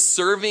 that is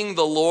serving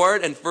the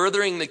Lord and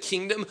furthering the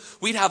kingdom,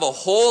 we'd have a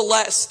whole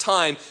less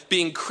time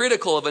being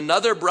critical of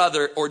another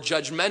brother or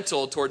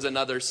judgmental towards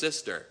another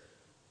sister.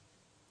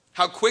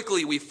 How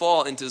quickly we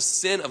fall into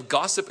sin of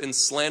gossip and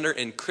slander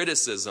and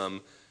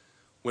criticism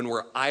when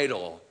we're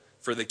idle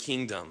for the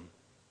kingdom.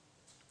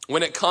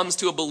 When it comes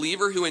to a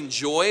believer who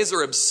enjoys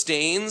or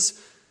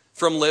abstains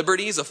from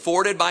liberties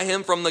afforded by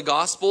him from the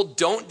gospel,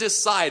 don't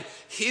decide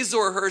his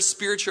or her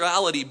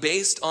spirituality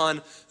based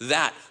on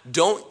that.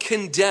 Don't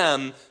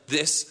condemn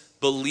this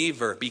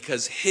believer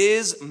because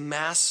his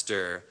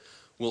master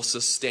will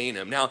sustain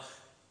him. Now,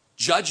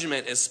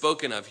 judgment is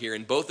spoken of here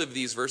in both of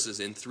these verses,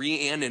 in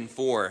 3 and in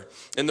 4.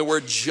 And the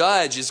word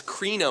judge is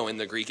krino in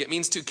the Greek. It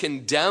means to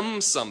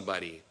condemn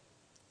somebody.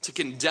 To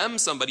condemn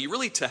somebody,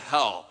 really to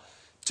hell.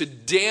 To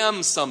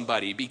damn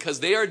somebody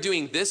because they are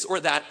doing this or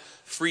that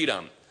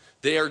freedom.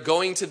 They are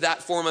going to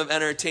that form of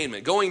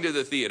entertainment, going to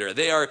the theater.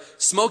 They are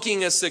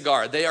smoking a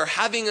cigar. They are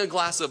having a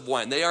glass of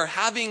wine. They are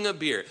having a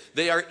beer.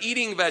 They are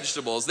eating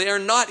vegetables. They are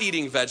not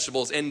eating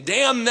vegetables. And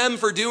damn them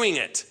for doing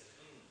it.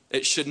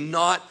 It should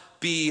not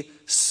be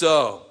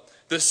so.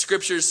 The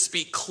scriptures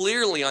speak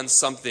clearly on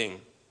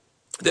something,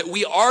 that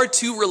we are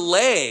to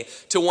relay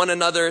to one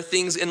another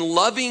things in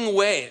loving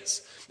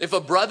ways. If a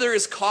brother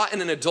is caught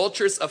in an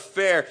adulterous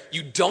affair,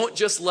 you don't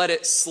just let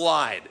it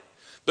slide,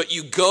 but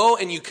you go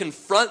and you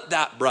confront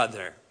that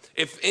brother.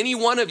 If any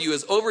one of you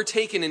is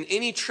overtaken in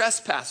any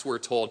trespass, we're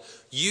told,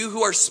 you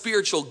who are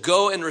spiritual,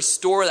 go and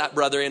restore that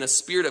brother in a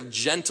spirit of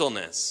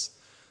gentleness.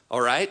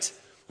 All right?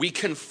 We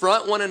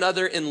confront one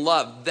another in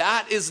love.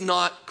 That is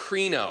not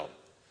krino.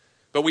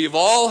 But we've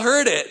all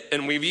heard it,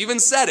 and we've even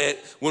said it,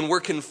 when we're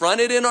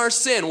confronted in our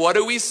sin. What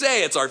do we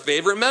say? It's our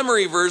favorite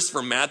memory verse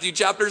from Matthew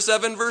chapter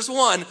 7, verse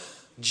 1.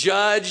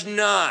 Judge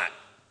not.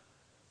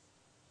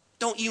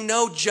 Don't you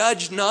know,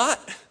 judge not?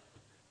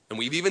 And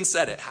we've even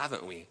said it,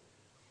 haven't we?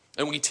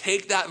 And we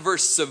take that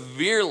verse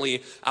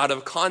severely out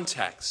of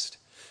context.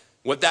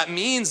 What that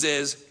means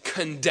is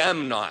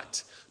condemn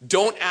not.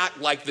 Don't act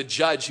like the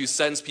judge who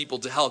sends people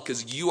to hell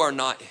because you are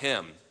not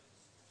him.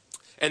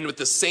 And with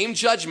the same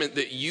judgment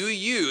that you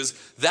use,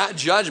 that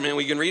judgment,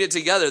 we can read it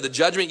together, the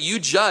judgment you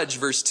judge,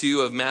 verse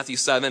 2 of Matthew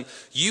 7,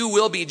 you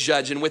will be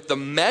judged. And with the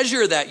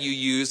measure that you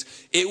use,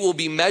 it will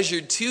be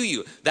measured to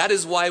you. That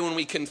is why when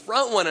we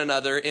confront one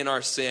another in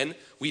our sin,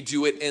 we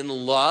do it in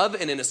love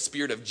and in a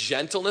spirit of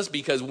gentleness,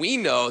 because we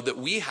know that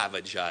we have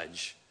a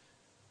judge.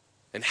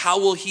 And how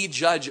will he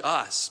judge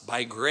us?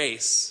 By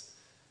grace,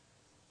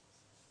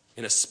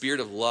 in a spirit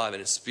of love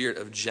and a spirit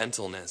of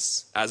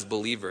gentleness as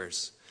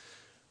believers.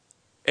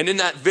 And in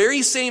that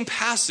very same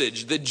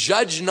passage, the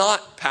judge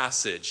not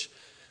passage,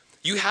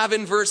 you have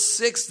in verse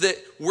 6 that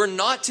we're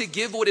not to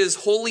give what is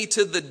holy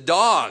to the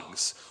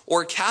dogs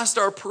or cast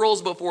our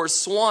pearls before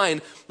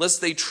swine,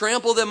 lest they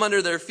trample them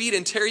under their feet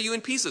and tear you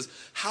in pieces.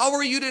 How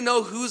are you to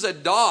know who's a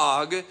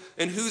dog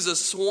and who's a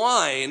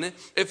swine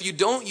if you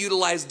don't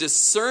utilize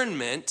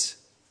discernment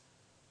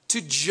to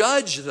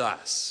judge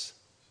thus?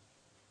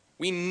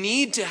 We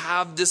need to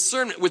have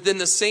discernment. Within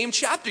the same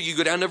chapter, you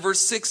go down to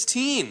verse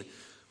 16.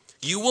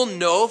 You will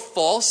know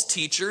false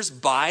teachers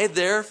by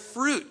their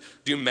fruit.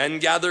 Do men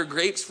gather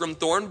grapes from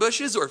thorn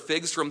bushes or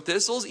figs from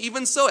thistles?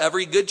 Even so,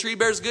 every good tree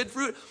bears good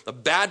fruit. A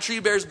bad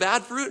tree bears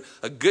bad fruit.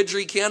 A good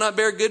tree cannot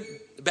bear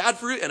bad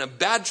fruit, and a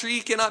bad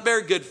tree cannot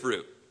bear good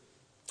fruit.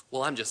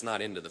 Well, I'm just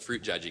not into the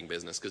fruit judging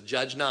business, because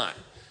judge not.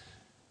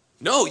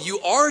 No,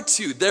 you are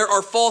to. There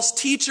are false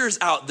teachers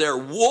out there,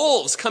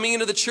 wolves coming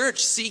into the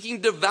church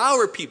seeking to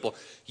devour people.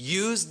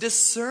 Use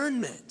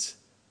discernment.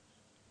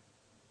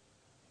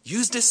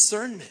 Use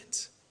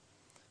discernment.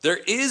 There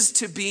is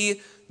to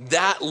be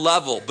that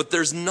level, but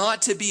there's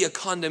not to be a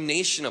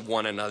condemnation of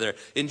one another.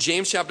 In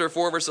James chapter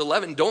 4, verse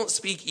 11, don't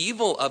speak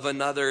evil of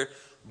another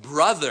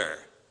brother.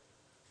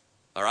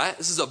 All right?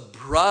 This is a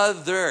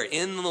brother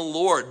in the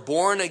Lord,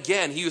 born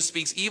again. He who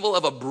speaks evil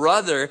of a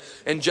brother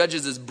and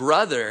judges his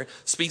brother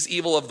speaks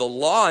evil of the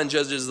law and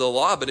judges the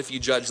law. But if you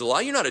judge the law,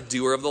 you're not a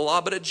doer of the law,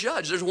 but a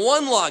judge. There's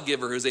one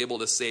lawgiver who's able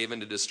to save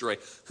and to destroy.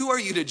 Who are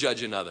you to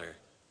judge another?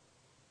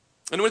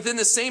 And within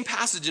the same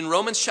passage in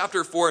Romans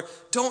chapter 4,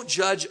 don't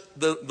judge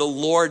the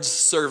Lord's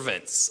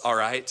servants, all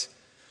right?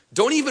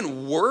 Don't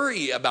even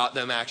worry about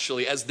them,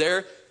 actually, as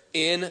they're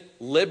in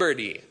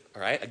liberty,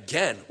 all right?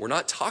 Again, we're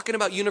not talking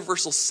about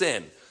universal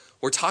sin.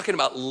 We're talking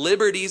about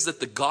liberties that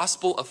the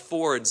gospel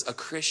affords a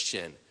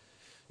Christian.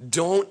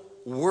 Don't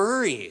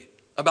worry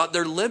about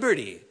their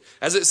liberty.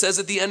 As it says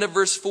at the end of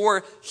verse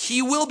 4,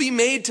 he will be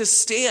made to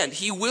stand.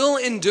 He will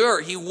endure.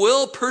 He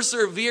will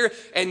persevere.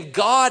 And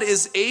God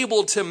is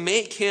able to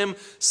make him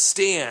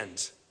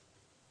stand.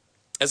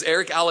 As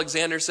Eric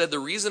Alexander said, the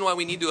reason why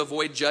we need to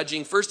avoid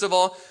judging, first of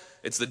all,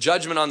 it's the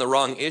judgment on the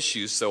wrong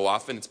issues so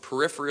often. It's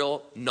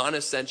peripheral,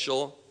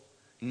 non-essential,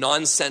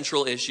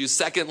 non-central issues.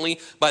 Secondly,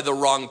 by the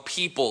wrong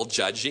people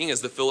judging.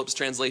 As the Phillips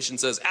translation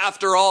says,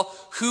 after all,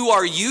 who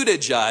are you to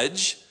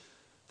judge?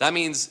 That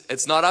means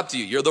it's not up to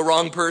you. You're the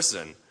wrong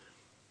person.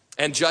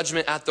 And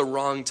judgment at the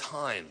wrong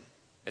time.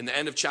 In the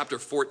end of chapter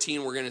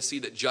 14, we're going to see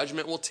that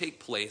judgment will take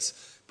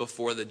place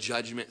before the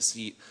judgment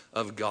seat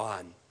of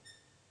God.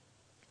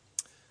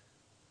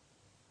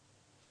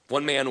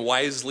 One man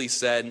wisely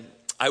said,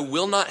 I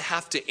will not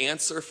have to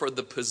answer for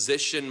the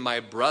position my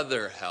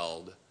brother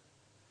held,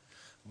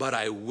 but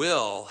I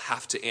will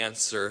have to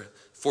answer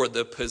for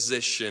the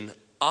position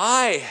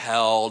I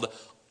held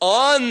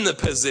on the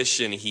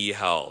position he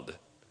held.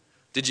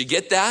 Did you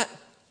get that?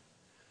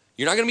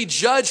 You're not going to be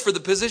judged for the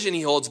position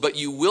he holds, but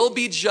you will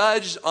be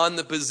judged on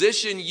the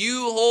position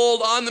you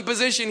hold on the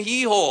position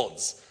he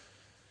holds.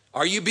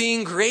 Are you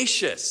being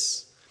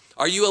gracious?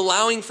 Are you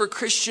allowing for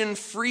Christian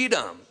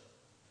freedom?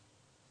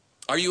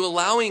 Are you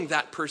allowing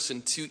that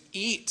person to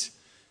eat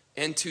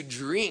and to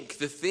drink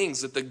the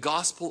things that the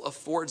gospel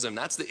affords them?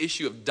 That's the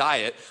issue of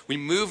diet. We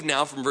move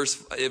now from verse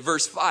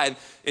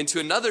 5 into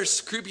another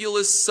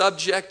scrupulous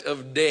subject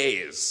of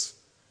days.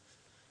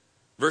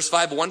 Verse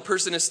 5, one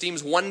person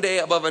esteems one day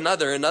above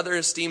another, another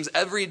esteems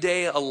every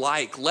day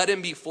alike. Let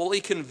him be fully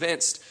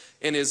convinced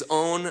in his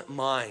own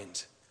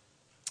mind.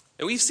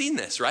 And we've seen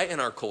this, right, in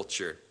our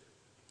culture.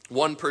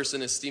 One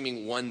person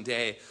esteeming one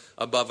day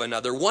above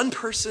another. One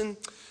person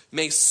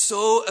may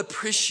so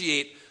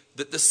appreciate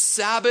that the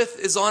Sabbath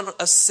is on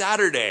a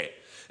Saturday,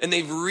 and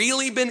they've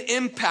really been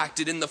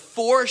impacted in the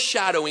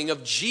foreshadowing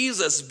of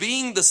Jesus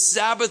being the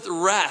Sabbath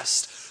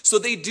rest. So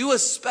they do a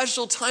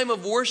special time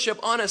of worship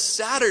on a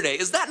Saturday.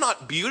 Is that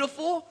not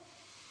beautiful?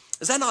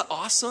 Is that not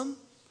awesome?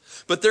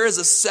 But there is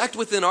a sect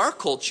within our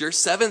culture,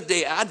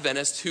 Seventh-day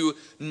Adventists, who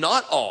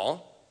not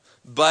all,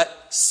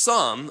 but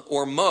some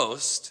or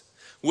most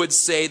would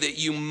say that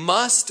you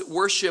must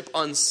worship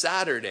on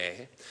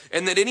Saturday,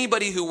 and that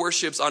anybody who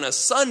worships on a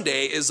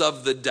Sunday is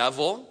of the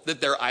devil, that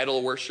they're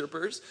idol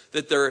worshipers,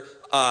 that they're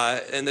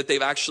and that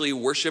they've actually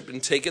worshiped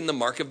and taken the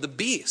mark of the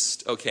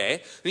beast,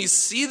 okay? And you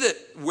see that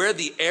where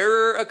the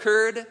error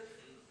occurred,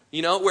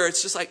 you know, where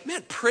it's just like,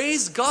 man,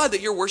 praise God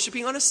that you're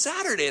worshiping on a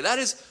Saturday. That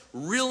is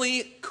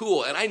really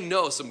cool. And I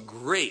know some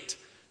great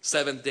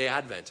Seventh-day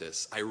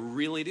Adventists. I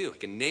really do. I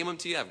can name them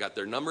to you. I've got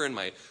their number in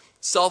my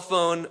cell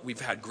phone. We've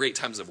had great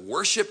times of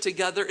worship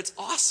together. It's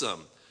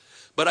awesome.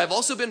 But I've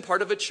also been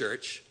part of a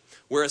church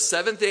where a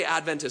Seventh-day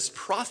Adventist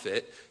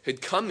prophet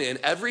had come in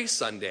every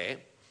Sunday,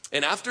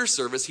 and after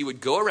service, he would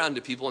go around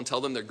to people and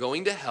tell them they're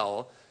going to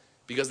hell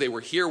because they were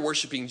here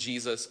worshiping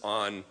Jesus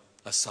on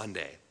a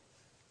Sunday.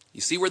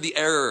 You see where the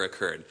error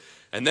occurred.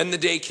 And then the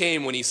day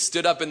came when he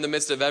stood up in the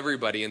midst of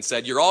everybody and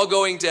said, you're all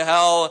going to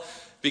hell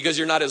because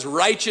you're not as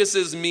righteous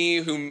as me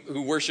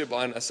who worship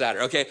on a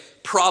Saturday. Okay,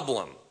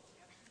 problem.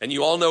 And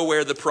you all know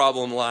where the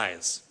problem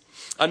lies.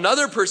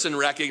 Another person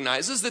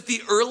recognizes that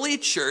the early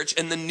church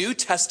and the New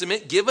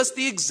Testament give us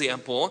the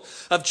example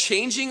of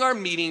changing our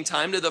meeting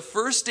time to the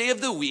first day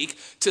of the week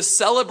to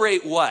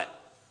celebrate what?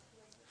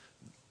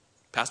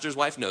 Pastor's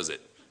wife knows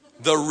it.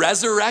 The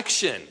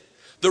resurrection.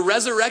 The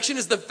resurrection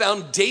is the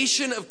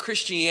foundation of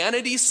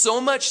Christianity, so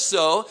much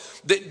so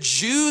that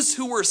Jews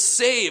who were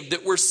saved,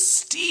 that were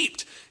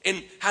steeped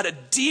and had a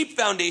deep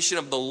foundation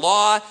of the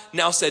law,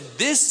 now said,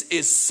 this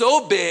is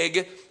so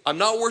big, I'm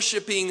not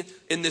worshiping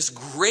in this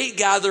great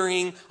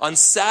gathering on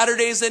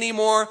Saturdays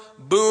anymore.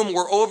 Boom,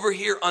 we're over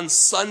here on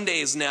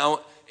Sundays now,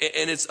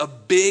 and it's a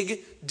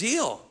big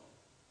deal.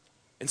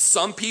 And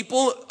some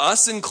people,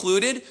 us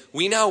included,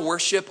 we now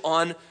worship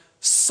on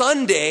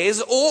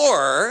Sundays,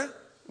 or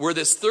we're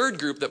this third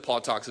group that Paul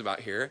talks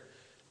about here.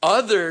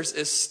 Others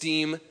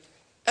esteem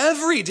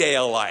every day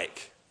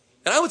alike.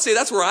 And I would say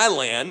that's where I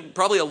land,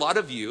 probably a lot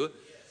of you.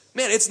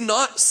 Man, it's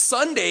not,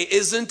 Sunday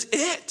isn't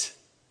it.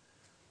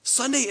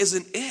 Sunday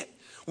isn't it.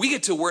 We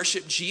get to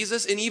worship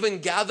Jesus and even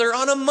gather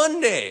on a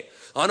Monday,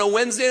 on a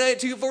Wednesday night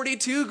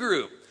 242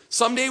 group.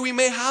 Someday we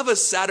may have a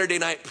Saturday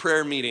night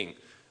prayer meeting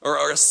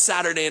or a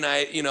Saturday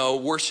night,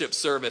 worship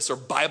service or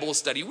Bible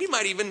study. We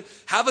might even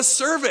have a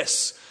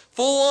service,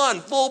 full on,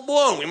 full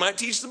blown. We might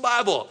teach the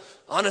Bible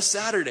on a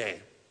Saturday.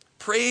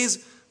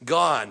 Praise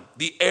God.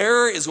 The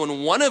error is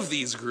when one of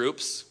these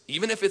groups,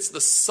 even if it's the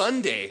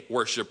Sunday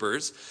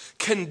worshipers,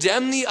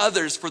 condemn the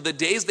others for the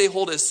days they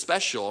hold as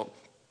special,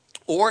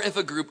 or if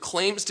a group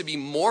claims to be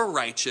more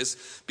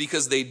righteous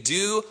because they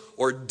do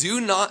or do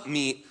not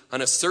meet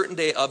on a certain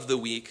day of the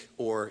week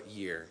or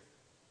year.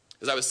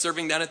 As I was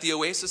serving down at the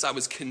Oasis, I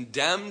was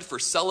condemned for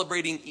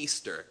celebrating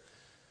Easter,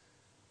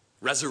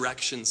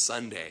 Resurrection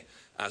Sunday,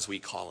 as we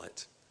call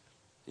it.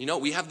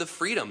 We have the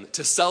freedom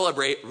to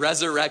celebrate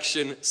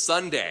Resurrection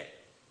Sunday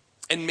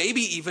and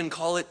maybe even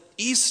call it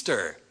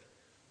Easter.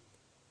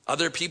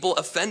 Other people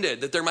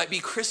offended that there might be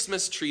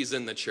Christmas trees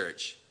in the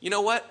church. You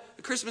know what?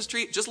 The Christmas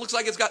tree just looks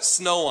like it's got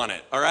snow on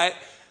it, all right?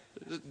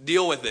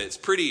 Deal with it. It's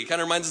pretty. It kind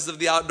of reminds us of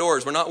the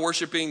outdoors. We're not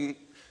worshiping,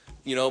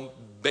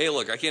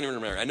 Balak. I can't even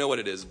remember. I know what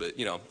it is, but,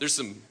 there's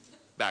some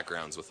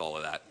backgrounds with all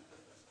of that.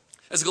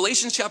 As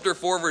Galatians chapter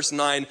 4, verse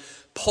 9,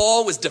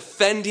 Paul was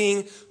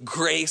defending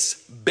grace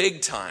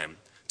big time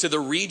to the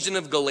region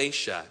of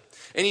Galatia.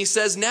 And he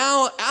says,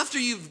 now, after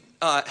you've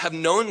have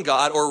known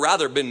God, or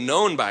rather been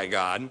known by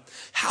God,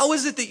 how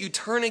is it that you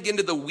turn again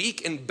to the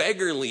weak and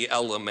beggarly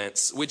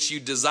elements, which you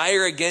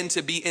desire again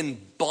to be in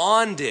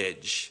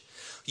bondage?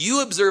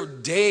 You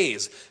observe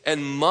days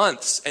and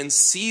months and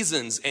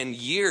seasons and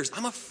years.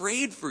 I'm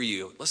afraid for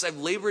you, lest I've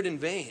labored in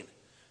vain.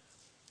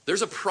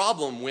 There's a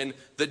problem when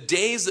the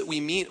days that we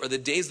meet or the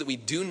days that we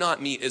do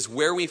not meet is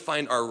where we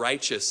find our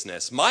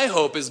righteousness. My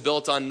hope is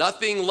built on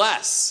nothing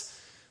less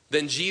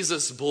than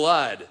Jesus'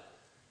 blood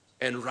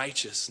and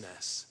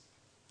righteousness.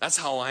 That's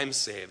how I'm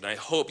saved. And I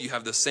hope you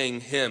have the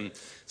same hymn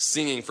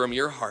singing from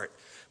your heart.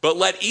 But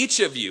let each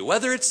of you,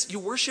 whether it's you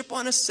worship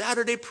on a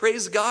Saturday,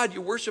 praise God, you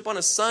worship on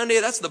a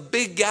Sunday, that's the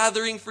big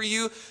gathering for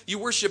you. You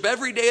worship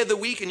every day of the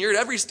week and you're at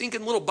every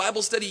stinking little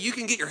Bible study you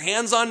can get your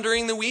hands on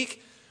during the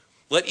week.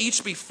 Let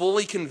each be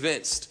fully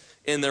convinced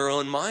in their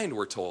own mind,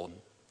 we're told.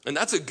 And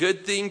that's a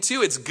good thing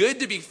too. It's good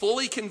to be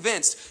fully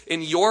convinced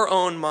in your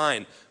own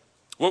mind.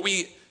 What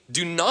we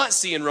do not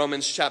see in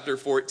Romans chapter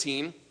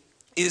 14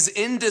 is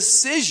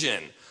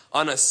indecision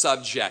on a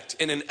subject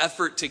in an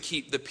effort to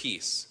keep the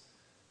peace.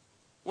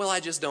 Well, I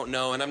just don't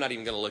know, and I'm not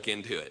even going to look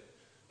into it.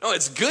 No,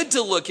 it's good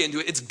to look into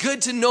it. It's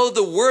good to know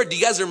the word. Do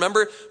you guys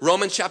remember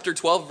Romans chapter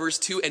 12, verse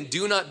 2? And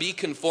do not be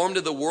conformed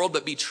to the world,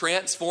 but be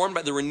transformed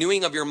by the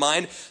renewing of your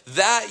mind,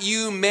 that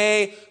you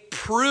may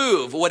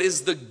prove what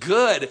is the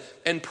good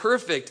and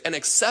perfect and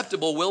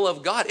acceptable will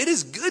of God. It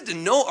is good to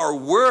know our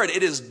word.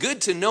 It is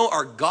good to know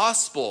our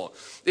gospel.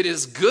 It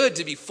is good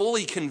to be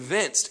fully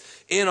convinced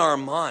in our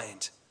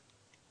mind.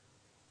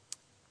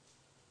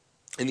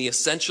 In the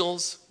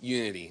essentials,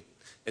 unity.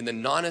 In the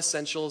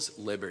non-essentials,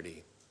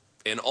 liberty.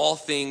 In all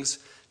things,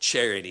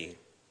 charity.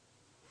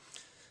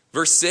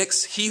 Verse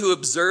 6, he who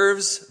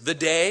observes the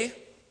day,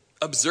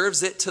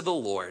 observes it to the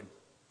Lord.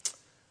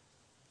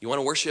 You want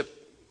to worship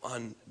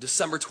on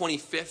December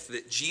 25th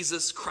that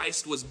Jesus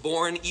Christ was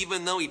born,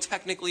 even though he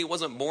technically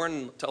wasn't born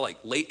until like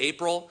late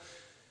April?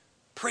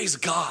 Praise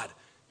God.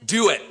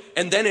 Do it.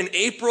 And then in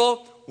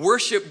April,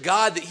 worship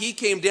God that he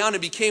came down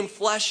and became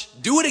flesh.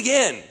 Do it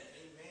again. Amen.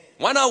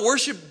 Why not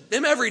worship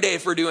him every day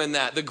for doing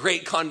that? The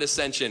great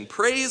condescension.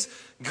 Praise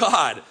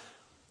God.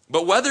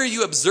 But whether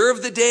you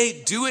observe the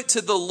day, do it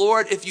to the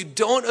Lord. If you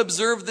don't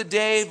observe the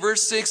day,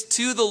 verse 6,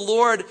 to the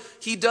Lord,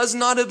 he does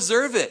not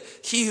observe it.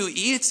 He who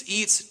eats,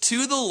 eats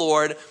to the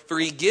Lord, for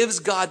he gives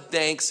God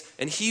thanks.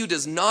 And he who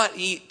does not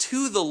eat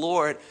to the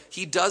Lord,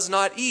 he does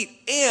not eat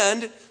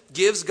and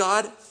gives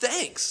God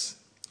thanks.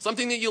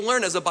 Something that you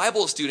learn as a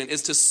Bible student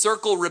is to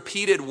circle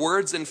repeated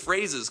words and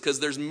phrases because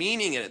there's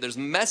meaning in it, there's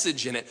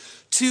message in it.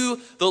 To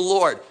the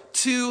Lord,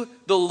 to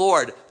the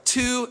Lord,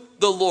 to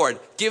the Lord.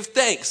 Give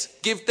thanks,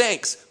 give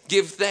thanks,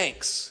 give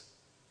thanks.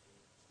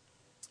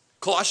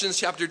 Colossians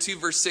chapter 2,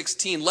 verse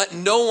 16, let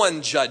no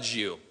one judge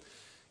you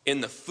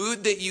in the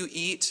food that you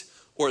eat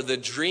or the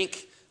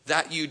drink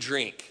that you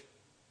drink.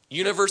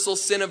 Universal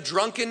sin of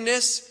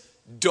drunkenness,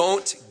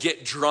 don't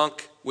get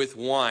drunk with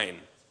wine.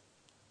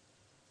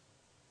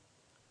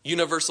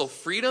 Universal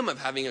freedom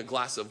of having a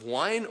glass of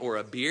wine or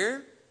a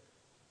beer.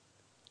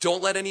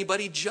 Don't let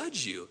anybody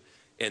judge you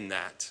in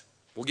that.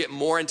 We'll get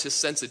more into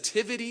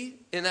sensitivity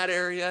in that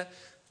area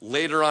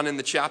later on in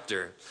the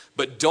chapter.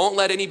 But don't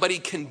let anybody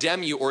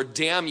condemn you or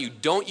damn you.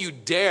 Don't you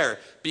dare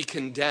be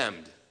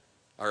condemned.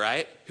 All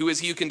right? Who is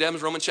he who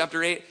condemns? Romans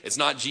chapter 8. It's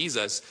not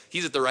Jesus.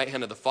 He's at the right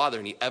hand of the Father,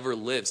 and he ever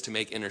lives to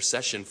make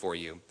intercession for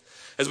you.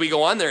 As we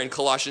go on there in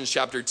Colossians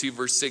chapter 2,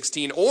 verse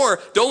 16, or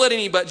don't let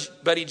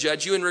anybody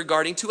judge you in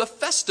regarding to a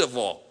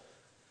festival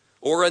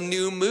or a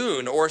new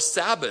moon or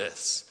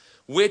Sabbaths,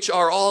 which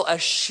are all a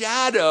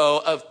shadow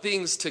of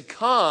things to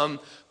come,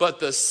 but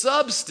the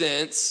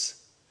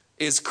substance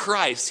is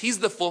Christ. He's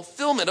the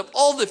fulfillment of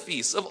all the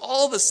feasts, of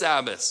all the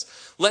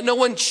Sabbaths. Let no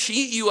one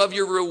cheat you of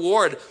your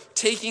reward,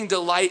 taking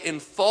delight in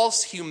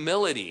false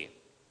humility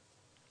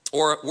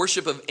or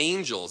worship of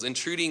angels,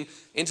 intruding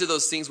into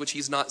those things which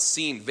he's not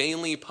seen,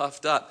 vainly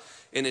puffed up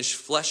in his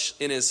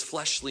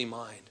fleshly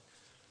mind.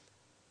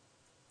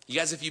 You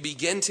guys, if you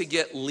begin to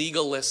get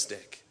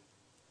legalistic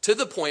to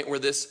the point where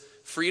this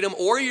freedom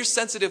or your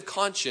sensitive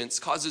conscience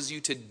causes you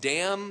to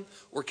damn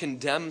or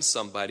condemn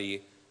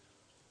somebody,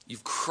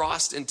 you've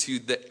crossed into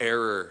the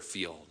error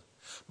field.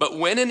 But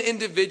when an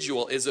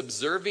individual is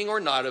observing or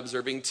not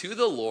observing to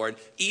the Lord,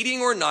 eating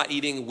or not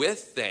eating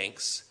with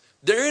thanks,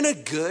 they're in a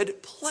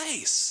good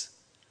place.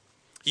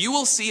 You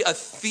will see a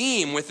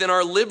theme within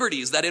our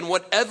liberties that in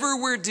whatever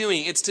we're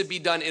doing, it's to be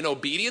done in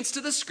obedience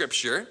to the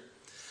scripture,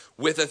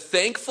 with a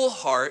thankful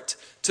heart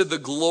to the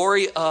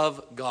glory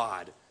of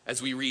God,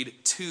 as we read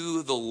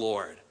to the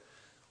Lord.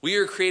 We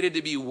are created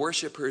to be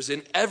worshipers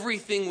in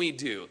everything we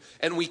do,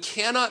 and we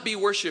cannot be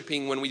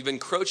worshiping when we've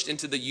encroached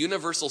into the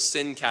universal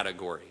sin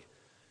category.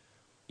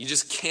 You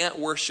just can't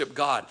worship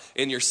God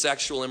in your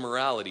sexual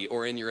immorality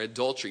or in your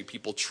adultery.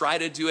 People try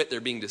to do it.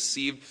 They're being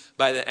deceived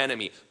by the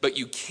enemy. But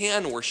you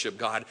can worship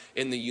God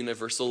in the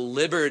universal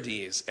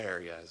liberties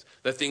areas,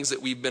 the things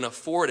that we've been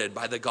afforded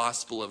by the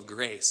gospel of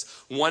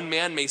grace. One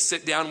man may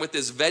sit down with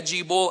his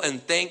veggie bowl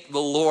and thank the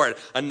Lord.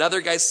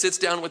 Another guy sits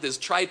down with his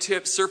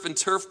tri-tip surf and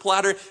turf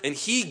platter and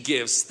he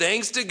gives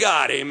thanks to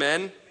God.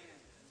 Amen?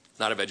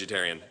 Not a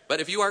vegetarian. But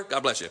if you are,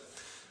 God bless you.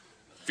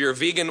 If you're a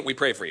vegan, we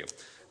pray for you.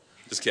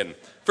 Just kidding.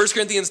 1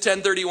 Corinthians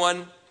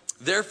 10:31,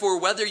 therefore,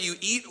 whether you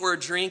eat or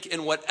drink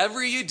in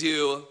whatever you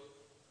do,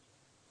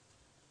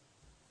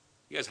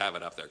 you guys have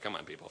it up there. Come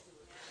on, people.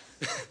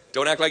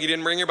 Don't act like you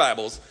didn't bring your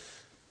Bibles.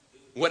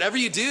 Whatever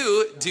you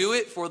do, do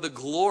it for the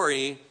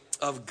glory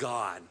of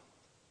God.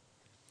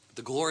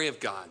 The glory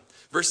of God.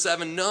 Verse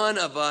 7, none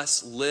of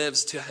us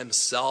lives to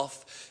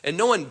himself, and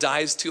no one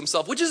dies to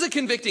himself, which is a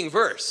convicting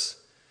verse.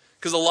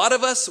 Because a lot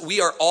of us,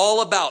 we are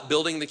all about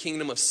building the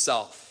kingdom of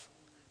self.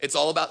 It's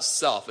all about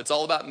self. It's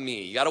all about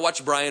me. You got to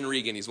watch Brian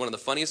Regan. He's one of the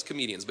funniest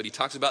comedians, but he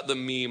talks about the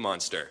me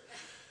monster.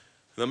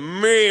 The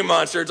me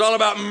monster. It's all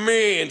about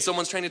me. And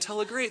someone's trying to tell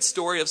a great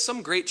story of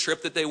some great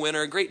trip that they went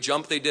or a great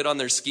jump they did on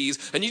their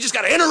skis. And you just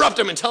got to interrupt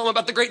them and tell them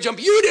about the great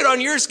jump you did on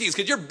your skis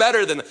because you're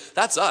better than them.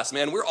 That's us,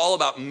 man. We're all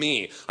about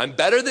me. I'm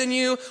better than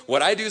you.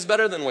 What I do is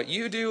better than what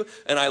you do.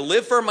 And I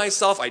live for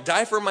myself. I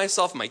die for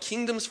myself. My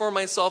kingdom's for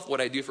myself.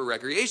 What I do for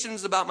recreation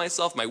is about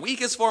myself. My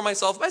week is for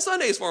myself. My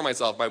Sunday is for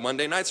myself. My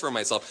Monday night's for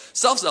myself.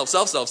 Self.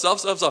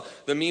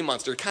 The me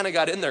monster kind of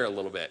got in there a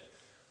little bit.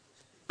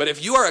 But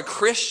if you are a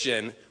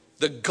Christian,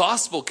 the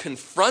gospel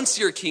confronts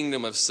your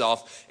kingdom of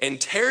self and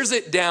tears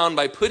it down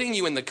by putting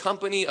you in the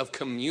company of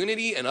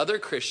community and other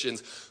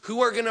Christians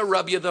who are going to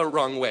rub you the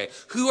wrong way,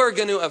 who are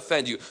going to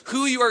offend you,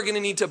 who you are going to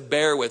need to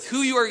bear with,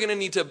 who you are going to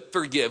need to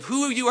forgive,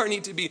 who you are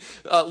need to be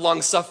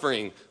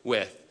long-suffering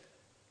with.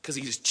 Because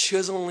he's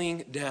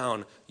chiseling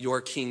down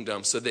your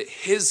kingdom so that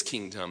his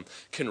kingdom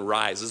can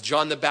rise. As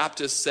John the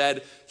Baptist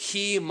said,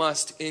 he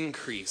must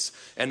increase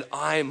and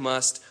I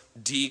must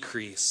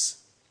decrease.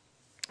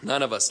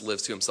 None of us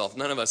lives to himself.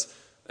 None of us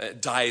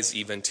dies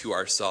even to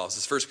ourselves.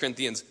 As 2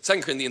 Corinthians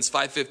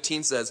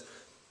 5:15 says,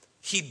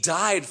 he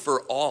died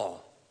for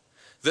all,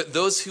 that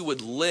those who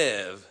would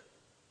live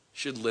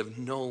should live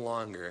no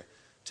longer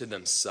to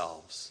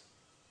themselves.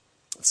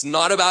 It's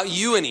not about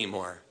you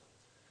anymore,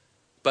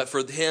 but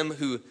for him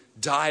who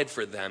died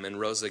for them and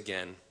rose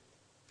again.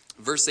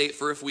 Verse 8,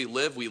 for if we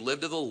live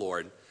to the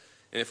Lord,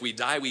 and if we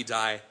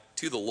die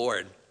to the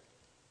Lord.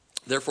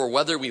 Therefore,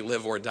 whether we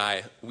live or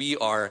die, we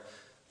are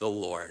the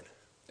Lord.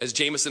 As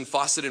Jamieson,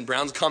 Fawcett, and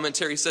Brown's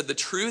commentary said, the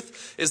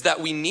truth is that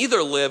we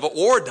neither live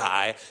or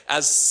die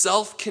as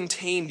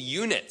self-contained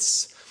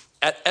units.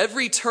 At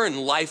every turn,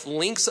 life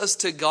links us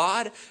to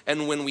God,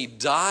 and when we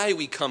die,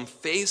 we come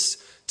face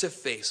to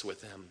face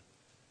with him.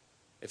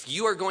 If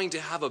you are going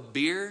to have a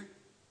beer,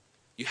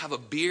 you have a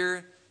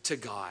beer to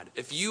God.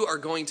 If you are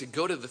going to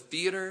go to the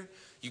theater,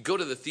 you go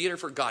to the theater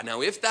for God.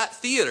 Now, if that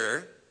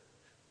theater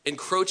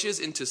encroaches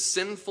into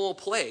sinful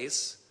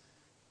place,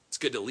 it's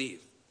good to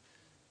leave.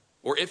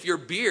 Or if your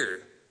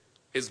beer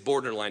is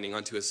borderlining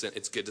onto a sin,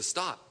 it's good to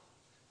stop.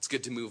 It's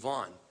good to move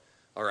on.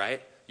 All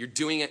right? You're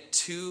doing it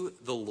to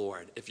the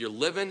Lord. If you're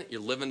living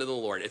to the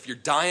Lord. If you're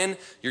dying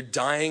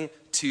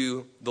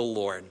to the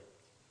Lord.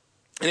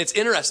 And it's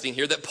interesting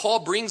here that Paul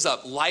brings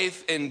up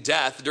life and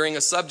death during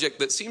a subject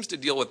that seems to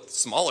deal with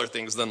smaller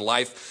things than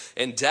life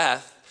and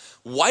death.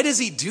 Why does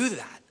he do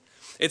that?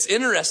 It's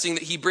interesting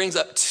that he brings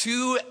up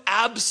two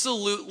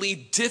absolutely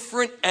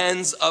different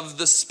ends of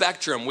the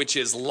spectrum, which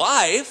is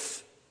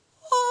life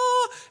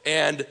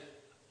and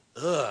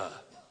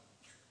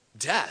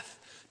death.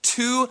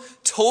 Two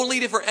totally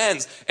different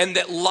ends. And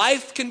that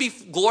life can be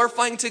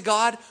glorifying to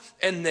God,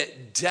 and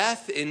that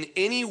death in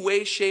any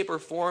way, shape, or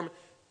form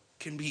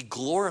can be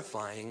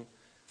glorifying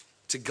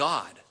to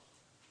God.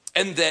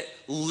 And that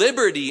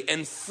liberty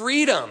and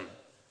freedom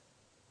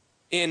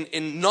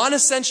in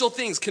non-essential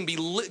things can be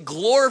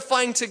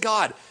glorifying to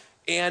God.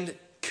 And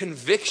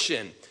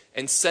conviction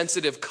and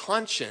sensitive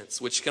conscience,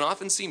 which can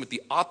often seem at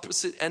the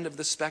opposite end of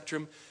the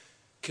spectrum,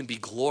 can be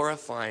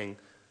glorifying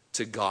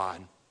to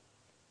God.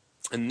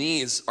 And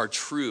these are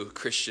true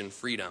Christian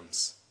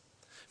freedoms.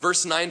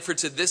 Verse 9, for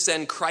to this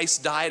end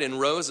Christ died and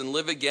rose and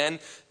lived again,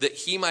 that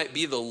he might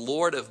be the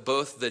Lord of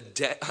both the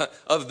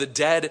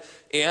dead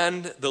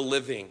and the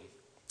living.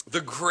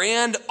 The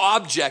grand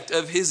object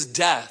of his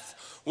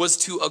death was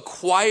to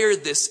acquire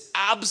this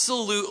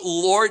absolute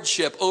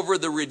lordship over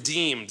the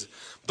redeemed,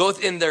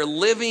 both in their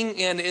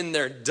living and in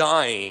their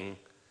dying,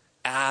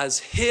 as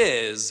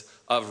his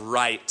of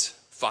right,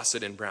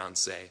 Fawcett and Brown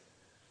say.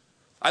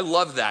 I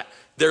love that.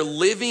 They're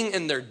living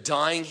and they're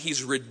dying.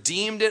 He's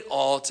redeemed it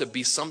all to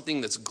be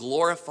something that's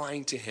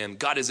glorifying to him.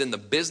 God is in the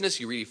business.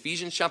 You read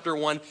Ephesians chapter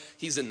 1.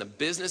 He's in the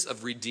business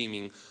of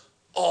redeeming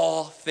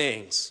all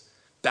things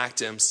back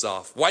to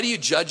himself. Why do you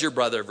judge your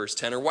brother, verse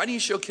 10? Or why do you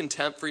show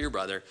contempt for your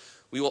brother?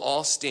 We will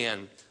all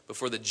stand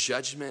before the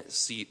judgment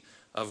seat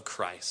of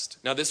Christ.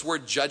 Now, this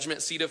word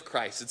judgment seat of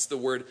Christ, it's the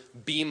word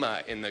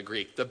bema in the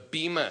Greek, the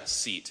bema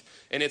seat.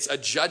 And it's a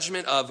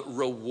judgment of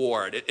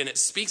reward.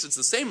 It's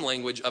the same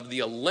language of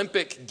the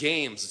Olympic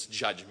Games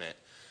judgment,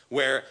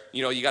 where,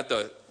 you got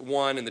the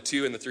 1 and the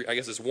 2 and the 3. I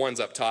guess it's 1's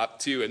up top,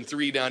 2 and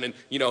 3 down, and,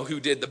 who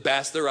did the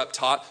best, they're up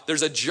top.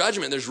 There's a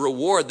judgment, there's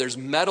reward, there's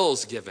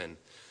medals given.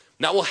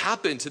 And that will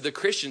happen to the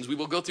Christians. We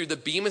will go through the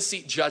bema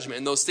seat judgment,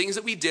 and those things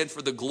that we did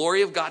for the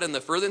glory of God and the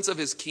furtherance of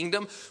his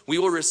kingdom, we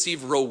will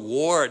receive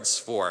rewards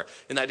for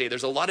in that day.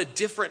 There's a lot of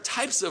different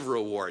types of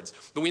rewards,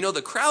 but we know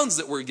the crowns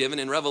that were given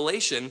in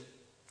Revelation,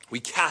 we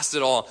cast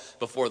it all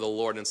before the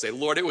Lord and say,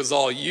 Lord, it was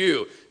all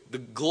you. The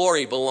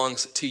glory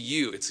belongs to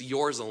you. It's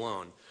yours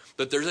alone.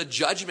 But there's a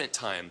judgment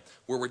time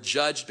where we're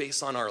judged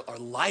based on our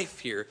life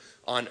here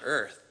on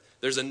earth.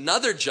 There's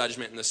another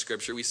judgment in the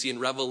scripture we see in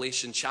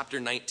Revelation chapter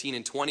 19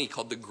 and 20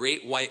 called the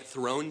Great White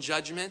Throne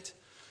Judgment.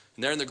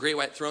 And there in the Great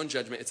White Throne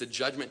Judgment, it's a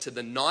judgment to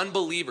the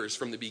non-believers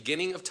from the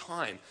beginning of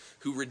time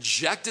who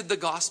rejected the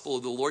gospel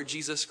of the Lord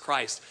Jesus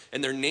Christ,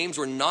 and their names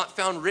were not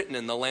found written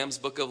in the Lamb's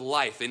Book of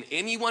Life. And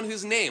anyone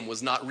whose name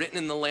was not written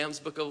in the Lamb's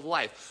Book of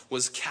Life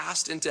was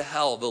cast into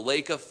hell, the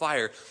lake of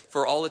fire,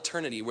 for all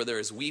eternity, where there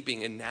is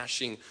weeping and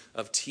gnashing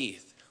of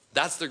teeth.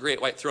 That's the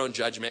Great White Throne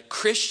Judgment.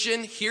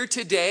 Christian, here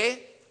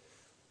today,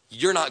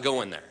 you're not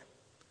going there.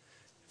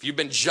 If you've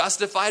been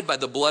justified by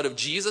the blood of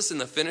Jesus and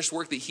the finished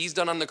work that he's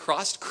done on the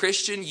cross,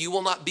 Christian, you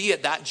will not be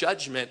at that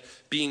judgment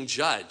being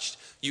judged.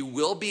 You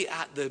will be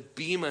at the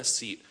bema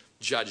seat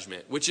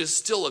judgment, which is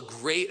still a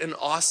great and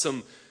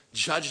awesome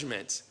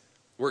judgment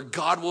where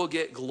God will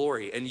get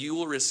glory and you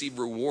will receive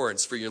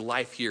rewards for your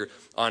life here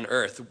on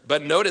earth.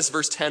 But notice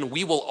verse 10,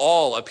 we will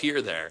all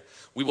appear there.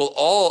 We will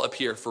all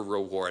appear for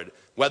reward.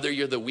 Whether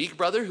you're the weak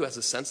brother who has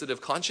a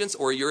sensitive conscience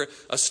or you're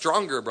a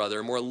stronger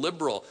brother, a more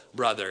liberal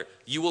brother,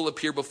 you will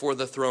appear before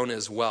the throne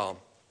as well.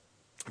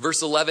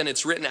 Verse 11,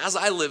 it's written, as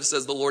I live,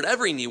 says the Lord,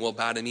 every knee will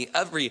bow to me,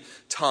 every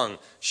tongue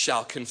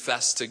shall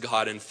confess to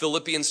God. And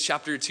Philippians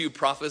chapter 2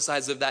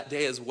 prophesies of that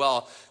day as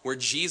well, where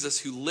Jesus,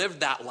 who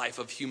lived that life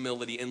of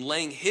humility and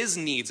laying his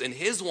needs and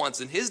his wants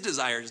and his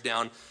desires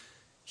down,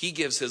 he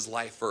gives his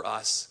life for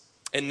us.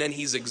 And then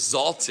he's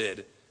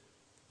exalted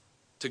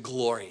to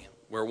glory,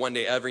 where one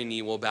day every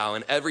knee will bow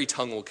and every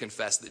tongue will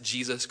confess that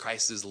Jesus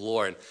Christ is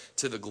Lord,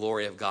 to the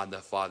glory of God the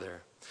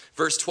Father.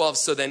 Verse 12,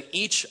 so then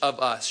each of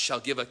us shall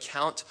give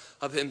account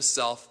of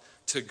himself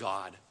to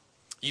God.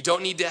 You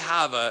don't need to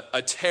have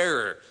a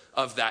terror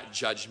of that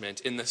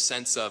judgment in the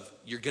sense of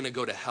you're going to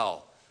go to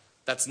hell.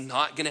 That's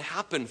not going to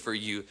happen for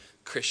you,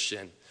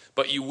 Christian.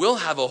 But you will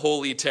have a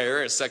holy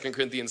terror, as 2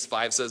 Corinthians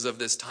 5 says of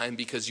this time,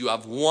 because you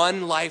have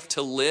one life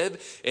to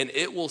live, and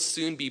it will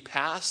soon be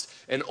past,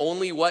 and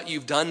only what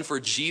you've done for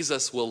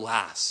Jesus will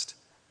last.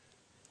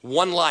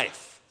 One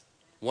life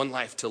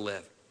to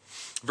live.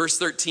 Verse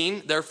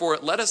 13, therefore,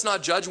 let us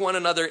not judge one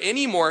another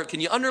anymore.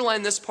 Can you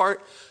underline this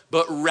part?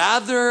 But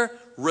rather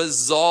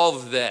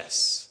resolve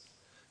this,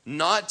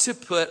 not to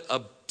put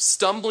a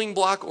stumbling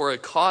block or a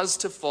cause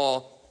to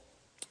fall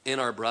in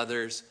our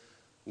brother's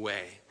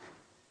way.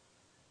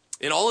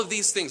 In all of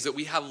these things that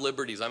we have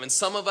liberties. I mean,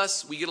 some of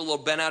us, we get a little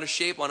bent out of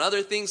shape on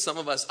other things. Some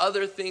of us,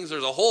 other things.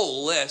 There's a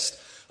whole list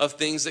of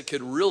things that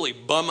could really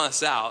bum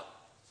us out.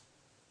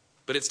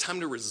 But it's time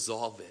to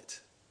resolve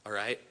it, all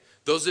right?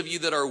 Those of you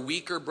that are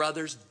weaker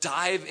brothers,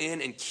 dive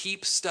in and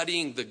keep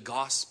studying the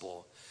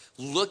gospel.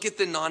 Look at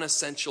the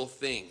non-essential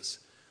things.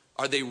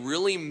 Are they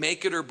really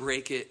make it or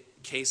break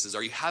it cases?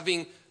 Are you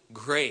having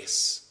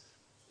grace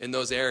in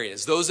those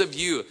areas? Those of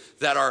you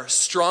that are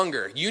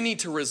stronger, you need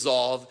to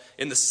resolve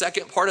in the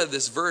second part of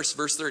this verse,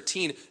 verse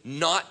 13,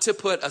 not to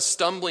put a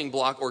stumbling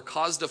block or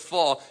cause to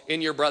fall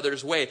in your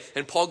brother's way.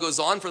 And Paul goes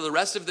on for the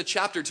rest of the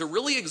chapter to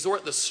really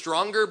exhort the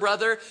stronger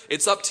brother.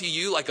 It's up to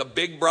you, like a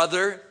big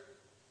brother,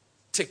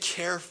 to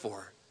care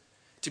for,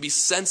 to be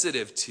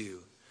sensitive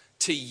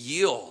to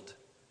yield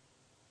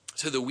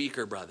to the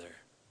weaker brother.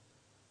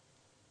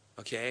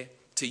 Okay?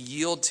 To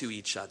yield to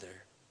each other.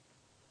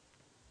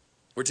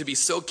 We're to be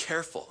so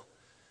careful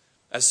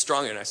as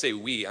stronger. And I say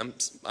we,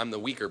 I'm the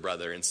weaker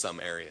brother in some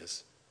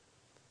areas.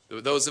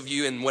 Those of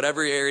you in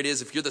whatever area it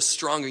is, if you're the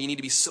stronger, you need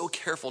to be so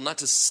careful not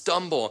to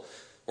stumble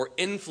or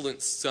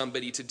influence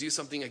somebody to do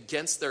something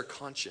against their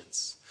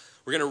conscience.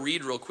 We're going to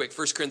read real quick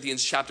 1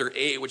 Corinthians chapter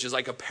 8, which is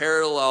like a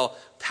parallel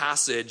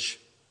passage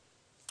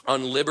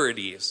on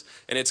liberties.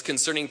 And it's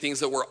concerning things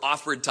that were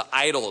offered to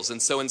idols.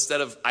 And so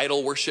instead of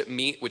idol worship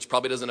meat, which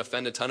probably doesn't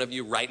offend a ton of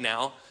you right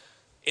now,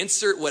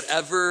 insert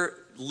whatever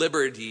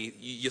liberty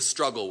you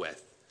struggle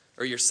with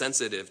or you're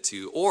sensitive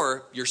to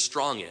or you're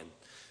strong in.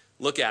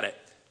 Look at it.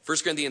 1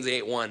 Corinthians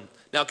 8:1.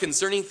 Now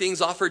concerning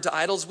things offered to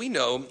idols, we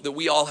know that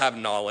we all have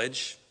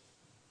knowledge.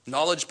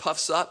 Knowledge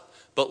puffs up,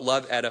 but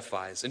love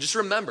edifies. And just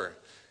remember,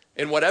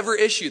 in whatever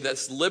issue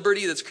that's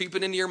liberty that's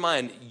creeping into your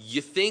mind,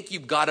 you think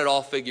you've got it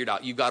all figured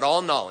out. You've got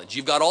all knowledge.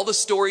 You've got all the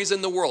stories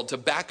in the world to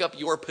back up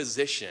your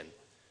position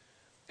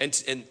and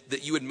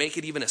that you would make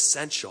it even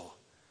essential.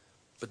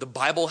 But the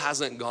Bible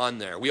hasn't gone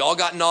there. We all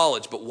got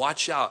knowledge, but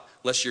watch out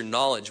lest your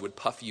knowledge would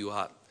puff you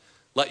up.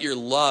 Let your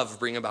love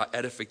bring about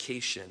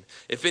edification.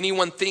 If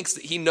anyone thinks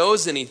that he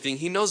knows anything,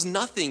 he knows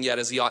nothing yet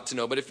as he ought to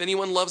know. But if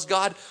anyone loves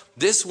God,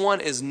 this one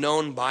is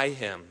known by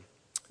him.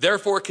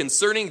 Therefore,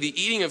 concerning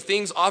the eating of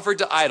things offered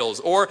to idols,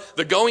 or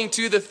the going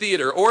to the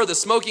theater, or the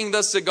smoking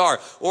the cigar,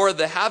 or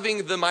the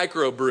having the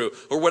microbrew,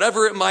 or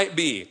whatever it might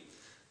be,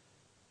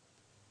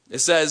 it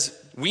says,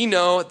 we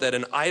know that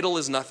an idol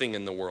is nothing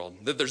in the world,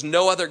 that there's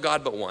no other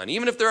God but one.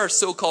 Even if there are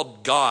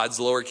so-called gods,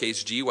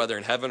 lowercase g, whether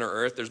in heaven or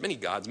earth, there's many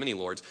gods, many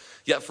lords.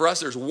 Yet for us,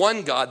 there's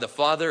one God, the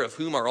Father, of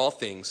whom are all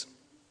things,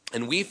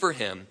 and we for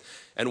him,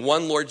 and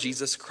one Lord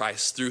Jesus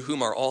Christ, through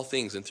whom are all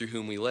things and through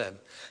whom we live.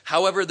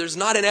 However, there's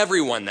not in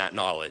everyone that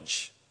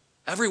knowledge.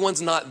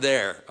 Everyone's not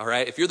there, all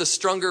right? If you're the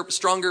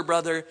stronger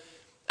brother,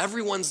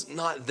 everyone's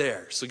not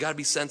there. So you got to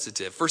be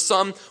sensitive. For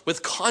some,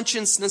 with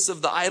consciousness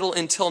of the idol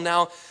until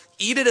now,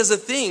 eat it as a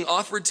thing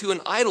offered to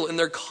an idol, and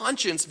their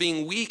conscience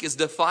being weak is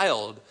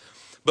defiled.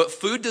 But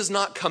food does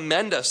not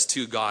commend us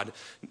to God.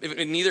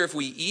 Neither if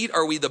we eat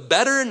are we the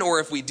better, nor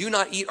if we do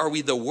not eat are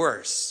we the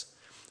worse.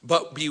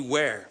 But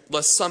beware,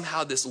 lest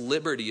somehow this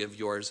liberty of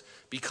yours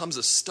becomes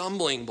a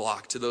stumbling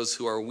block to those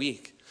who are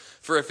weak.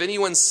 For if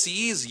anyone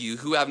sees you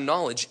who have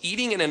knowledge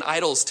eating in an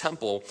idol's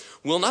temple,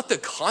 will not the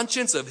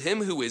conscience of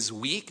him who is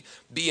weak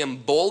be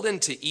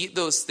emboldened to eat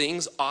those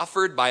things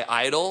offered by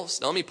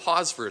idols? Now let me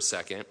pause for a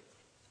second.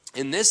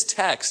 In this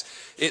text,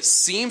 it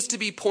seems to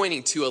be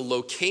pointing to a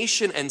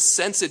location and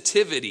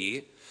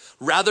sensitivity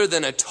rather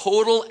than a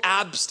total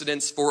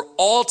abstinence for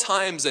all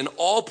times and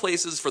all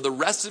places for the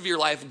rest of your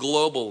life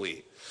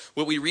globally.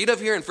 What we read of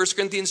here in 1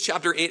 Corinthians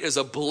chapter 8 is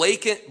a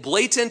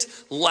blatant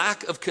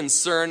lack of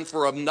concern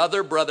for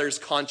another brother's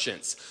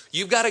conscience.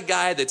 You've got a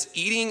guy that's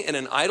eating in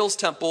an idol's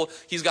temple.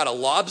 He's got a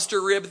lobster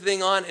rib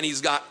thing on, and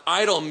he's got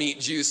idol meat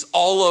juice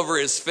all over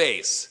his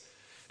face.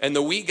 And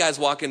the weak guy's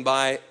walking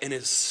by and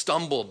is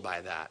stumbled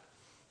by that.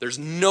 There's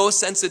no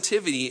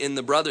sensitivity in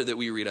the brother that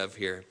we read of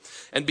here.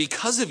 And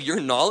because of your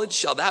knowledge,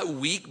 shall that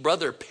weak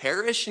brother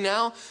perish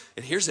now?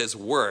 And here's his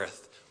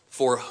worth.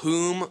 For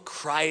whom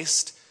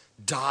Christ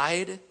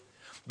died.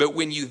 But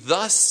when you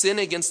thus sin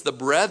against the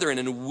brethren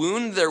and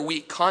wound their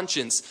weak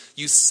conscience,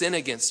 you sin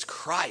against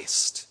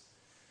Christ.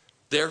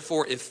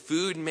 Therefore, if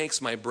food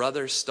makes my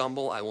brother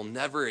stumble, I will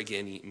never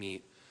again eat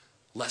meat,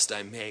 lest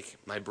I make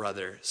my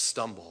brother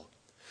stumble.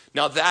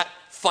 Now that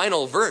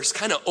final verse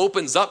kind of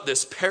opens up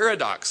this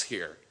paradox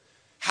here.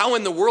 How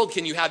in the world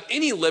can you have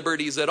any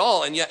liberties at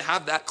all and yet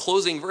have that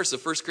closing verse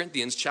of 1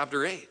 Corinthians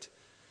chapter 8?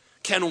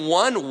 Can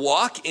one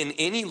walk in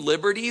any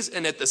liberties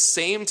and at the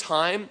same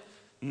time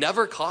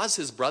never cause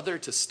his brother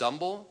to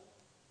stumble?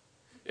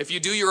 If you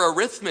do your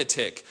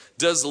arithmetic,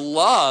 does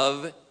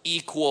love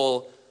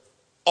equal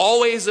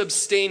always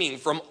abstaining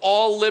from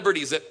all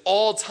liberties at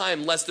all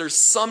time, lest there's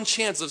some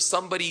chance of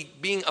somebody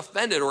being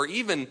offended or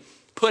even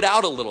put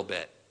out a little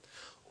bit?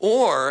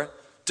 Or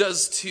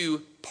does to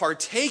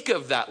partake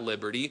of that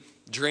liberty,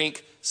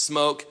 drink,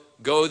 smoke,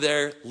 go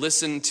there,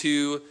 listen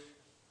to,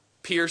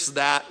 pierce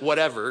that,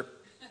 whatever,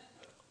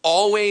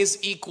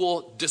 always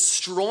equal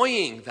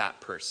destroying that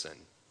person?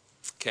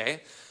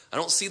 Okay? I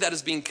don't see that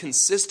as being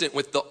consistent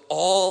with the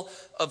all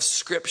of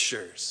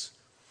scriptures.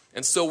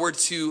 And so we're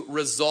to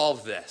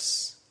resolve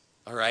this.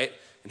 All right?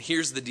 And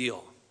here's the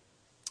deal.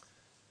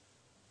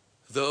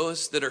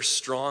 Those that are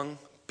strong,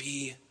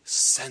 be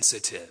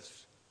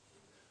sensitive.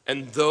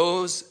 And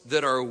those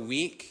that are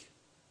weak,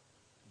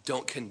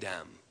 don't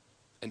condemn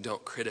and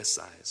don't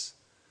criticize.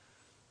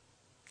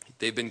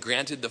 They've been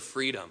granted the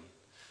freedom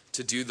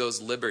to do those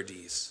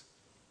liberties,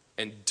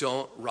 and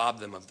don't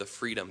rob them of the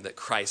freedom that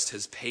Christ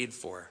has paid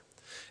for.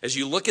 As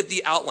you look at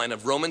the outline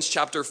of Romans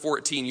chapter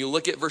 14, you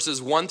look at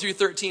verses 1 through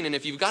 13, and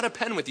if you've got a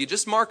pen with you,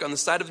 just mark on the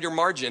side of your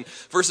margin,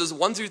 verses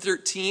 1 through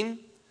 13,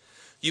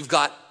 you've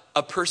got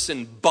a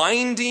person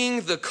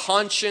binding the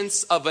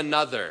conscience of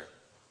another.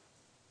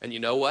 And you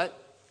know what?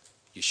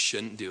 You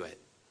shouldn't do it.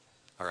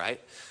 All right?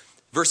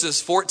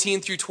 Verses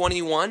 14 through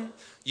 21,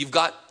 you've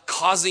got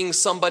causing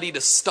somebody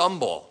to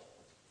stumble.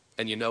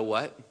 And you know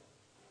what?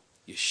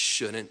 You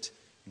shouldn't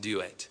do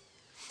it.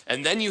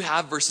 And then you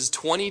have verses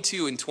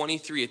 22 and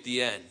 23 at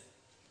the end.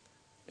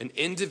 An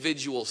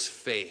individual's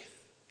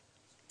faith.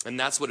 And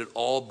that's what it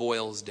all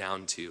boils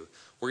down to.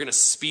 We're going to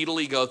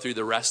speedily go through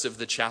the rest of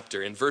the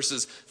chapter. In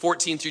verses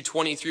 14 through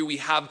 23, we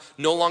have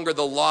no longer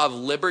the law of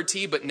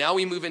liberty, but now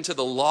we move into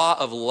the law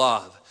of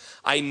love.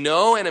 I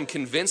know and am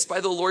convinced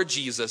by the Lord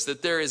Jesus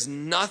that there is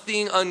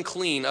nothing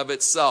unclean of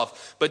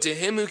itself, but to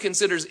him who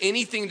considers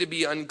anything to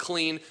be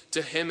unclean,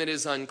 to him it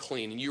is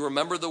unclean. And you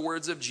remember the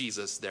words of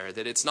Jesus there,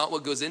 that it's not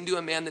what goes into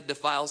a man that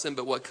defiles him,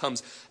 but what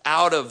comes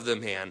out of the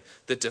man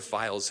that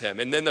defiles him.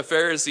 And then the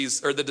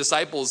Pharisees, or the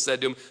disciples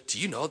said to him, do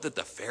you know that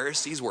the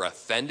Pharisees were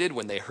offended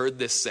when they heard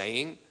this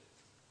saying?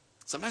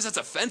 Sometimes that's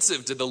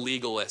offensive to the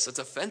legalists. It's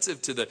offensive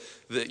to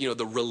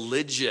the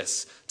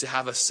religious to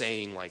have a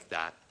saying like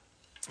that.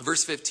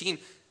 Verse 15,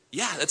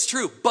 yeah, that's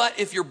true. But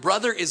if your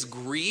brother is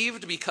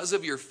grieved because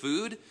of your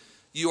food,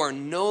 you are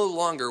no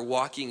longer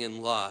walking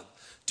in love.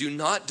 Do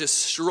not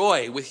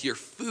destroy with your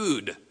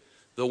food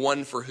the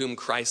one for whom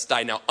Christ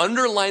died. Now,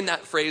 underline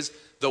that phrase,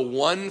 the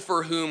one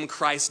for whom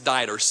Christ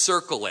died, or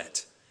circle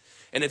it.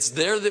 And it's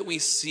there that we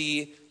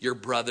see your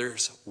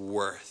brother's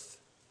worth,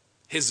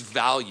 his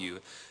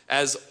value.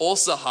 As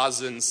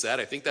Olsahausen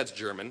said, I think that's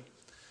German,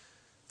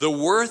 the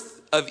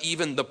worth of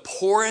even the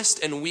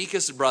poorest and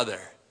weakest brother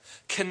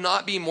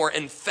cannot be more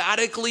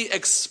emphatically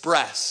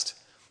expressed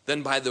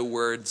than by the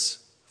words,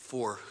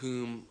 for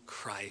whom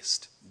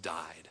Christ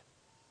died.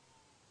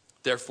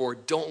 Therefore,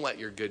 don't let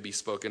your good be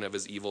spoken of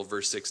as evil,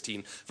 verse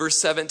 16. Verse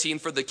 17,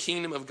 for the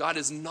kingdom of God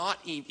is not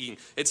eating,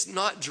 it's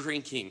not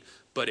drinking,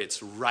 but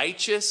it's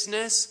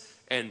righteousness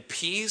and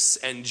peace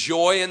and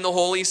joy in the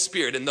Holy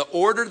Spirit. And the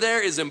order there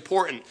is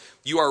important.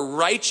 You are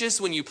righteous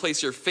when you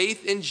place your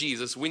faith in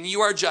Jesus. When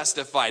you are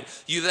justified,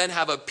 you then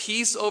have a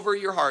peace over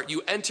your heart.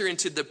 You enter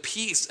into the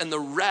peace and the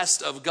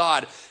rest of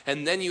God.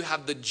 And then you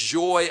have the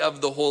joy of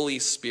the Holy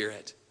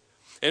Spirit.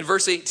 In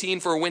verse 18,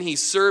 for when he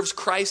serves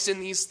Christ in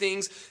these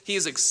things, he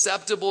is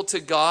acceptable to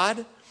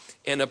God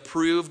and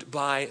approved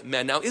by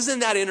men. Now, isn't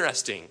that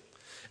interesting?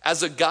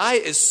 As a guy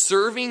is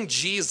serving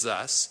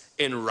Jesus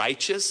in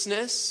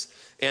righteousness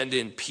and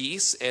in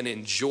peace and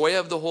in joy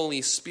of the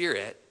Holy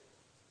Spirit,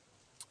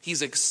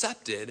 he's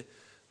accepted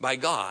by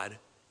God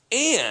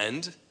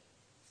and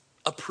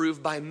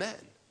approved by men.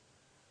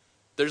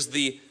 There's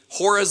the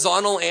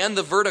horizontal and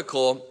the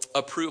vertical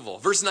approval.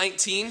 Verse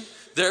 19,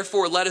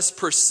 therefore let us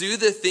pursue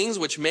the things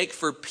which make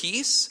for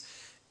peace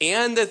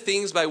and the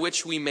things by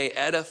which we may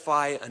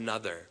edify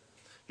another.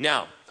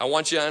 Now, I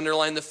want you to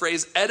underline the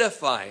phrase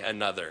edify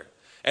another.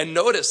 And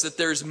notice that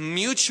there's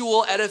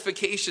mutual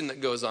edification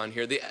that goes on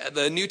here.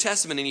 The New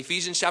Testament in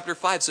Ephesians chapter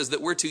 5 says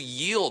that we're to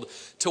yield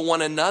to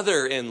one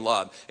another in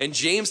love. And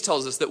James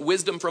tells us that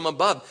wisdom from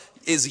above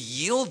is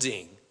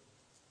yielding.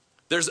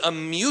 There's a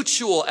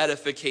mutual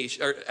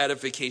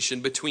edification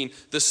between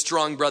the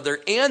strong brother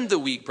and the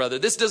weak brother.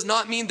 This does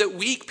not mean that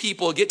weak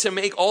people get to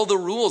make all the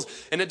rules.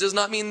 And it does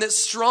not mean that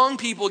strong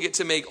people get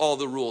to make all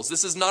the rules.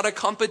 This is not a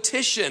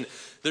competition.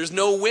 There's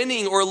no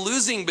winning or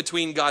losing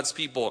between God's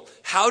people.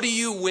 How do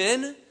you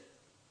win?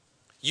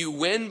 You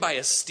win by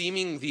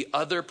esteeming the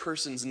other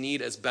person's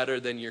need as better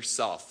than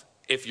yourself.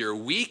 If you're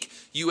weak,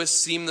 you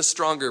esteem the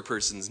stronger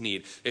person's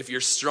need. If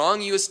you're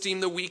strong, you esteem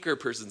the weaker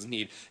person's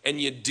need.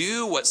 And you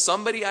do what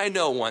somebody I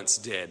know once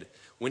did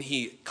when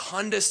he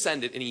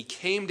condescended and he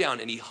came down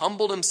and he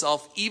humbled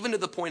himself even to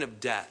the point of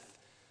death.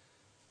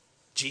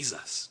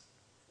 Jesus.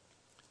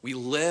 We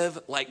live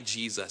like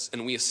Jesus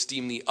and we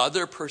esteem the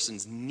other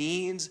person's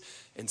needs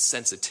and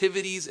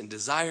sensitivities and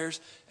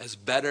desires as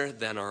better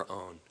than our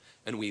own.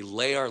 and we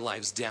lay our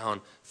lives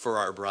down for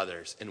our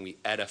brothers, and we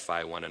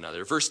edify one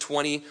another. Verse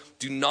 20,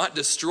 do not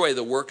destroy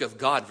the work of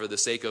God for the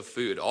sake of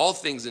food. All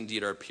things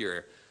indeed are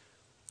pure,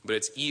 but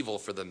it's evil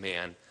for the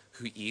man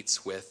who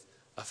eats with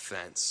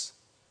offense.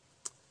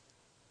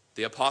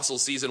 The apostle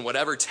sees in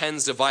whatever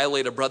tends to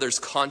violate a brother's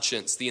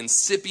conscience the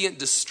incipient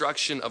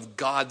destruction of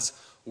God's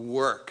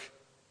work.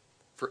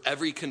 For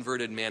every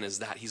converted man is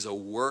that. He's a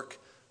work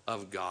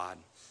of God.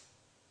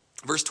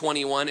 Verse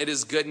 21, it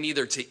is good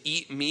neither to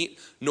eat meat,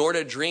 nor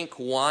to drink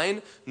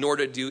wine, nor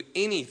to do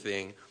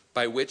anything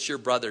by which your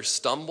brother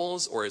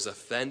stumbles or is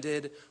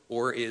offended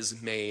or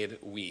is made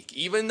weak.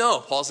 Even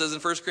though, Paul says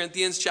in 1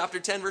 Corinthians chapter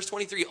 10, verse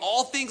 23,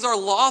 all things are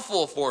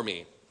lawful for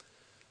me,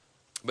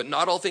 but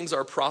not all things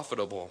are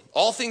profitable.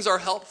 All things are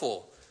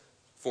helpful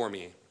for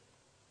me.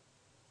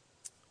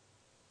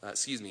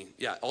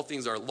 All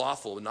things are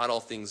lawful, but not all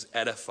things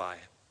edify.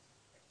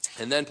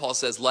 And then Paul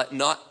says, let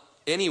not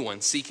anyone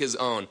seek his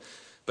own,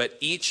 but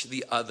each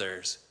the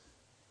other's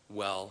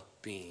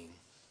well-being.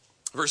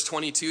 Verse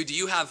 22, do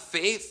you have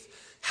faith?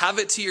 Have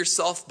it to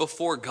yourself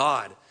before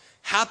God.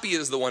 Happy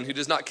is the one who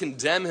does not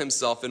condemn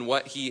himself in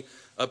what he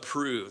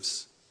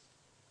approves.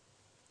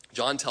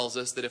 John tells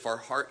us that if our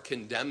heart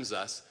condemns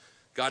us,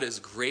 God is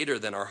greater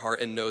than our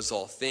heart and knows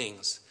all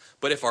things.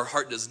 But if our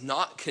heart does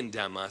not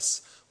condemn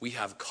us, we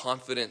have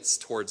confidence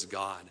towards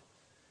God.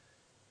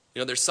 You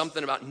know, there's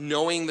something about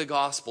knowing the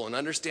gospel and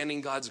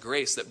understanding God's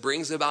grace that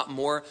brings about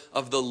more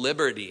of the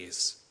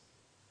liberties.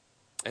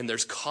 And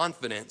there's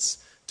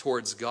confidence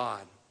towards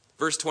God.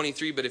 Verse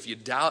 23, but if you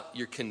doubt,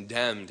 you're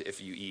condemned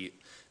if you eat,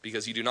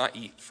 because you do not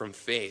eat from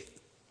faith.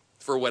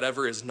 For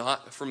whatever is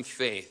not from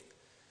faith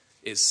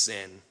is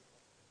sin.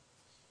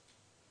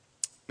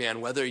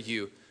 Man, whether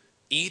you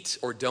eat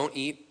or don't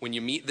eat, when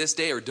you meet this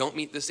day or don't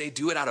meet this day,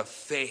 do it out of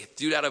faith.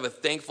 Do it out of a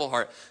thankful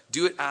heart.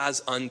 Do it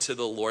as unto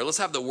the Lord. Let's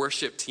have the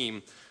worship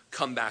team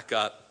come back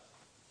up.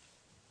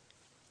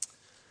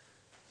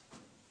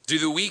 Do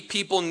the weak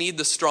people need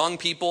the strong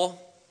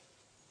people?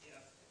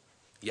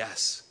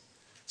 Yes.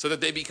 So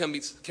that they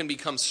can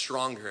become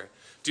stronger.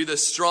 Do the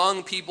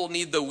strong people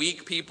need the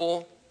weak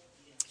people?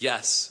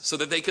 Yes. So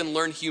that they can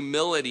learn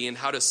humility and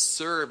how to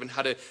serve and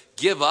how to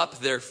give up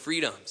their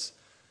freedoms.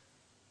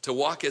 To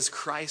walk as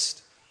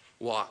Christ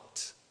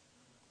walked.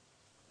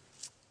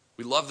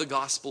 We love the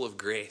gospel of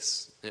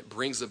grace. And it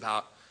brings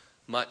about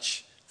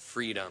much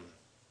freedom.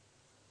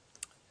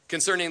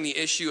 Concerning the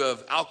issue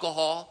of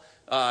alcohol,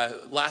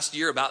 last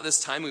year about this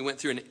time we went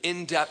through an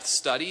in-depth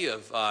study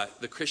of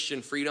the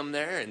Christian freedom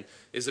there, and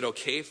is it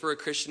okay for a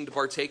Christian to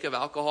partake of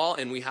alcohol?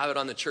 And we have it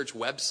on the church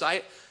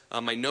website.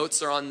 My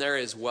notes are on there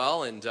as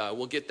well, and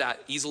we'll get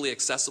that easily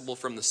accessible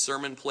from the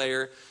sermon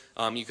player.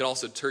 You can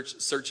also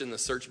search in the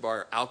search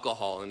bar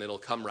alcohol, and it'll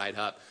come right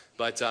up.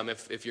 But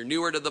if you're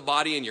newer to the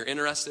body and you're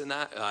interested in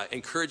that,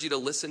 encourage you to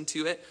listen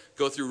to it.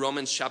 Go through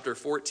Romans chapter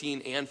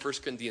 14 and 1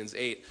 Corinthians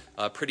 8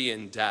 pretty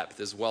in depth,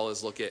 as well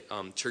as look at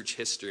church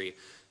history.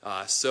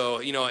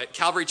 So, at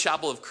Calvary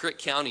Chapel of Crick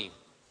County,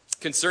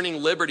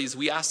 concerning liberties,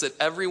 we ask that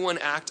everyone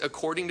act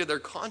according to their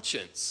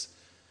conscience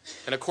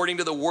and according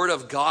to the word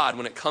of God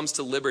when it comes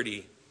to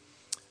liberty.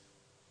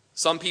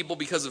 Some people,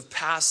 because of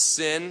past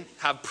sin,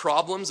 have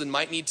problems and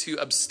might need to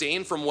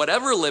abstain from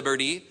whatever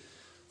liberty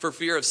for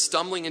fear of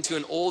stumbling into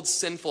an old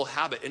sinful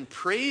habit. And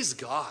praise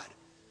God.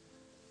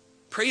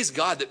 Praise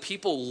God that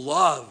people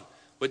love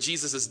what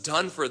Jesus has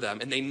done for them,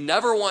 and they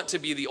never want to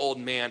be the old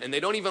man, and they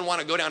don't even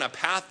want to go down a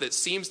path that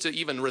seems to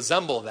even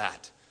resemble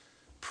that.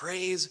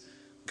 Praise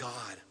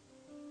God.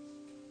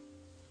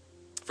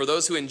 For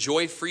those who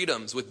enjoy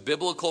freedoms with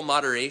biblical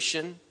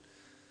moderation,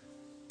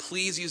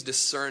 please use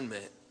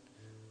discernment.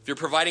 If you're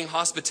providing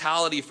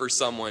hospitality for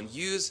someone,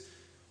 use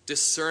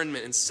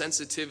discernment and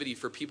sensitivity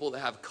for people that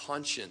have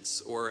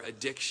conscience or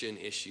addiction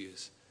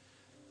issues.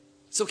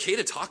 It's okay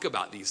to talk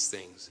about these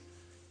things.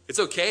 It's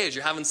okay as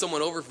you're having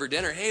someone over for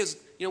dinner. Hey,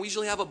 we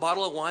usually have a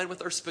bottle of wine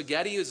with our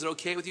spaghetti. Is it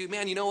okay with you?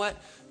 Man, you know what?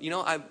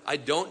 I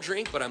don't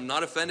drink, but I'm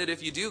not offended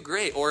if you do.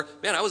 Great. Or,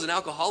 man, I was an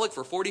alcoholic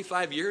for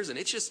 45 years, and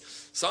it's just,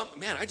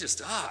 it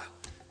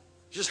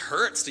just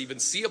hurts to even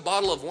see a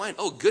bottle of wine.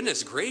 Oh,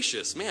 goodness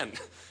gracious, man.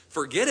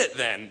 Forget it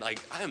then.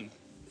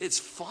 It's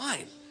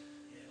fine.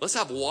 Let's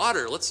have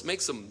water. Let's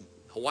make some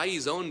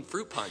Hawaii's own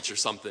fruit punch or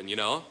something,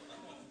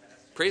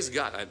 Praise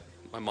God.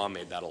 My mom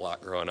made that a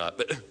lot growing up,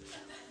 but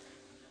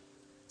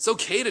it's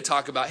okay to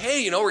talk about,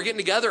 hey, we're getting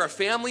together, our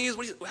families,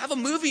 have a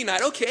movie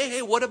night. Okay,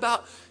 hey, what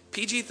about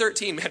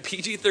PG-13? Man,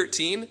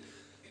 PG-13,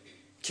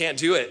 can't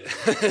do it.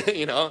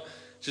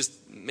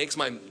 Just makes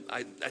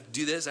I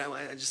do this,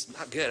 I just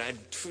not good.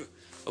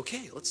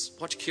 Okay, let's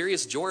watch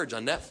Curious George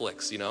on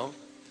Netflix,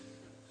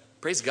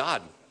 Praise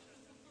God.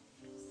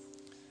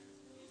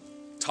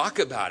 Talk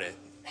about it,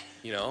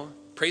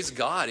 Praise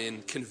God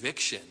in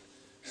conviction.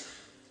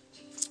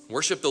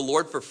 Worship the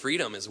Lord for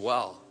freedom as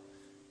well.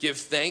 Give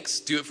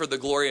thanks, do it for the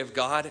glory of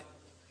God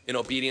in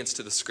obedience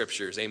to the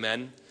scriptures.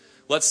 Amen.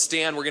 Let's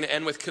stand. We're going to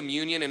end with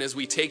communion. And as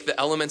we take the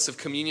elements of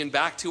communion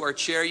back to our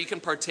chair, you can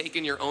partake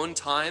in your own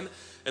time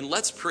And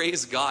let's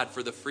praise God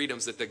for the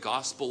freedoms that the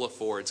gospel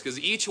affords, because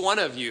each one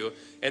of you,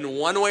 in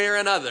one way or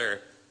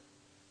another,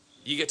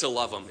 you get to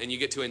love them and you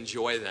get to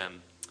enjoy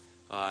them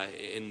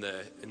in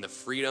the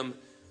freedom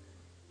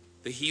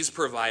that he's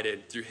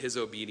provided through his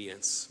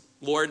obedience.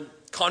 Lord,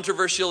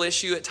 controversial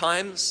issue at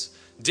times,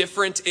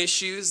 different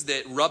issues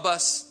that rub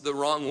us the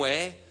wrong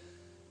way.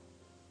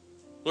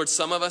 Lord,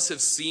 some of us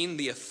have seen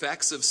the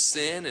effects of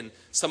sin, and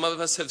some of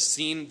us have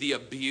seen the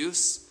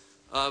abuse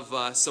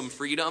of some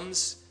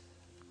freedoms,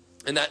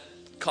 and that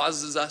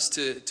causes us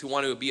to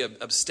want to be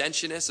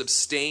abstentionists,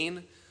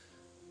 abstain.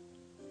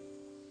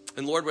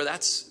 And Lord, where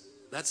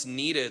that's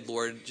needed,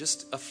 Lord,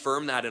 just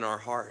affirm that in our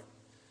heart.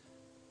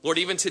 Lord,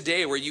 even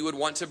today where you would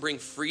want to bring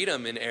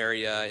freedom in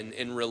area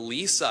and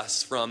release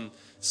us from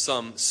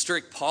some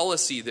strict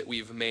policy that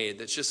we've made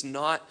that's just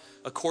not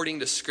according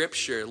to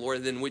Scripture,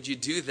 Lord, then would you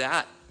do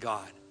that,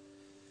 God?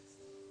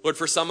 Lord,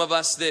 for some of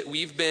us that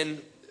we've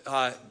been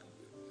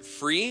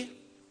free,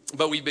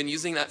 but we've been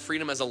using that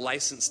freedom as a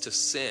license to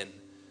sin.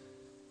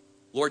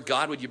 Lord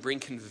God, would you bring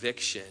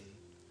conviction?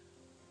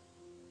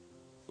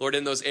 Lord,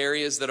 in those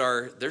areas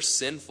they're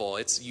sinful,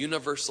 it's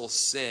universal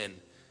sin,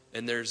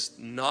 and there's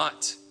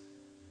not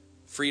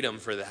freedom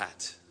for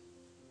that.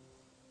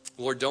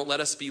 Lord, don't let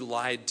us be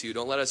lied to.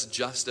 Don't let us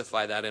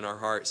justify that in our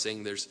heart,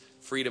 saying there's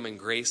freedom and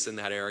grace in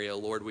that area.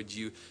 Lord, would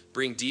you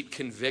bring deep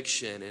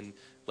conviction and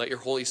let your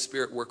Holy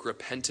Spirit work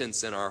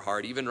repentance in our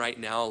heart. Even right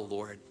now,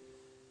 Lord,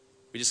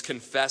 we just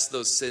confess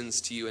those sins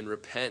to you and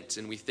repent.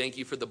 And we thank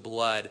you for the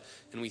blood,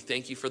 and we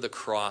thank you for the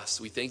cross.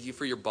 We thank you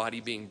for your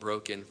body being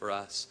broken for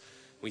us.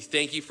 We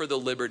thank you for the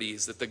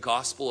liberties that the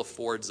gospel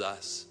affords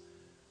us.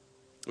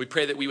 We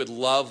pray that we would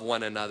love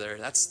one another.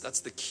 That's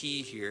the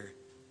key here.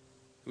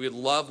 We would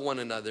love one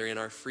another in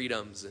our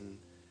freedoms and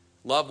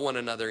love one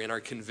another in our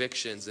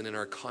convictions and in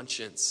our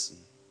conscience.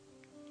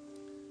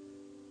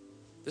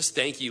 Just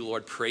thank you,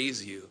 Lord,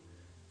 praise you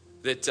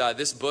that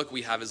this book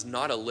we have is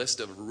not a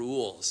list of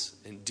rules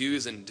and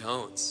do's and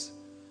don'ts,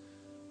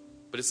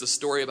 but it's a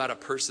story about a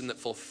person that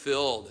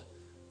fulfilled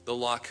the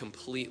law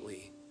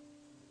completely.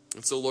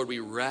 And so, Lord, we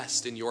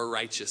rest in your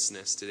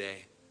righteousness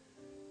today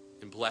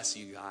and bless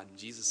you, God. In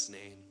Jesus'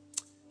 name,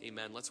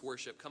 amen. Let's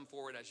worship. Come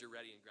forward as you're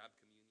ready and grab communion.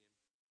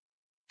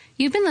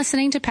 You've been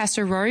listening to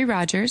Pastor Rory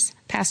Rodgers,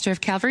 pastor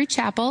of Calvary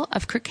Chapel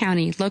of Crook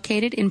County,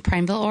 located in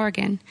Prineville,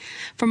 Oregon.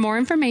 For more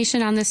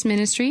information on this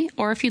ministry,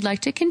 or if you'd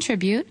like to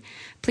contribute,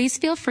 please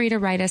feel free to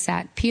write us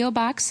at P.O.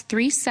 Box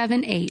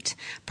 378,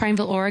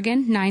 Prineville,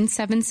 Oregon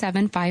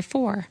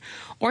 97754,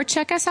 or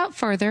check us out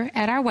further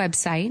at our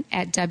website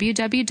at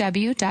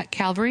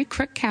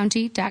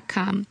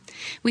www.calvarycrookcounty.com.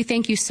 We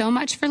thank you so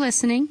much for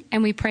listening,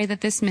 and we pray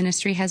that this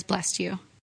ministry has blessed you.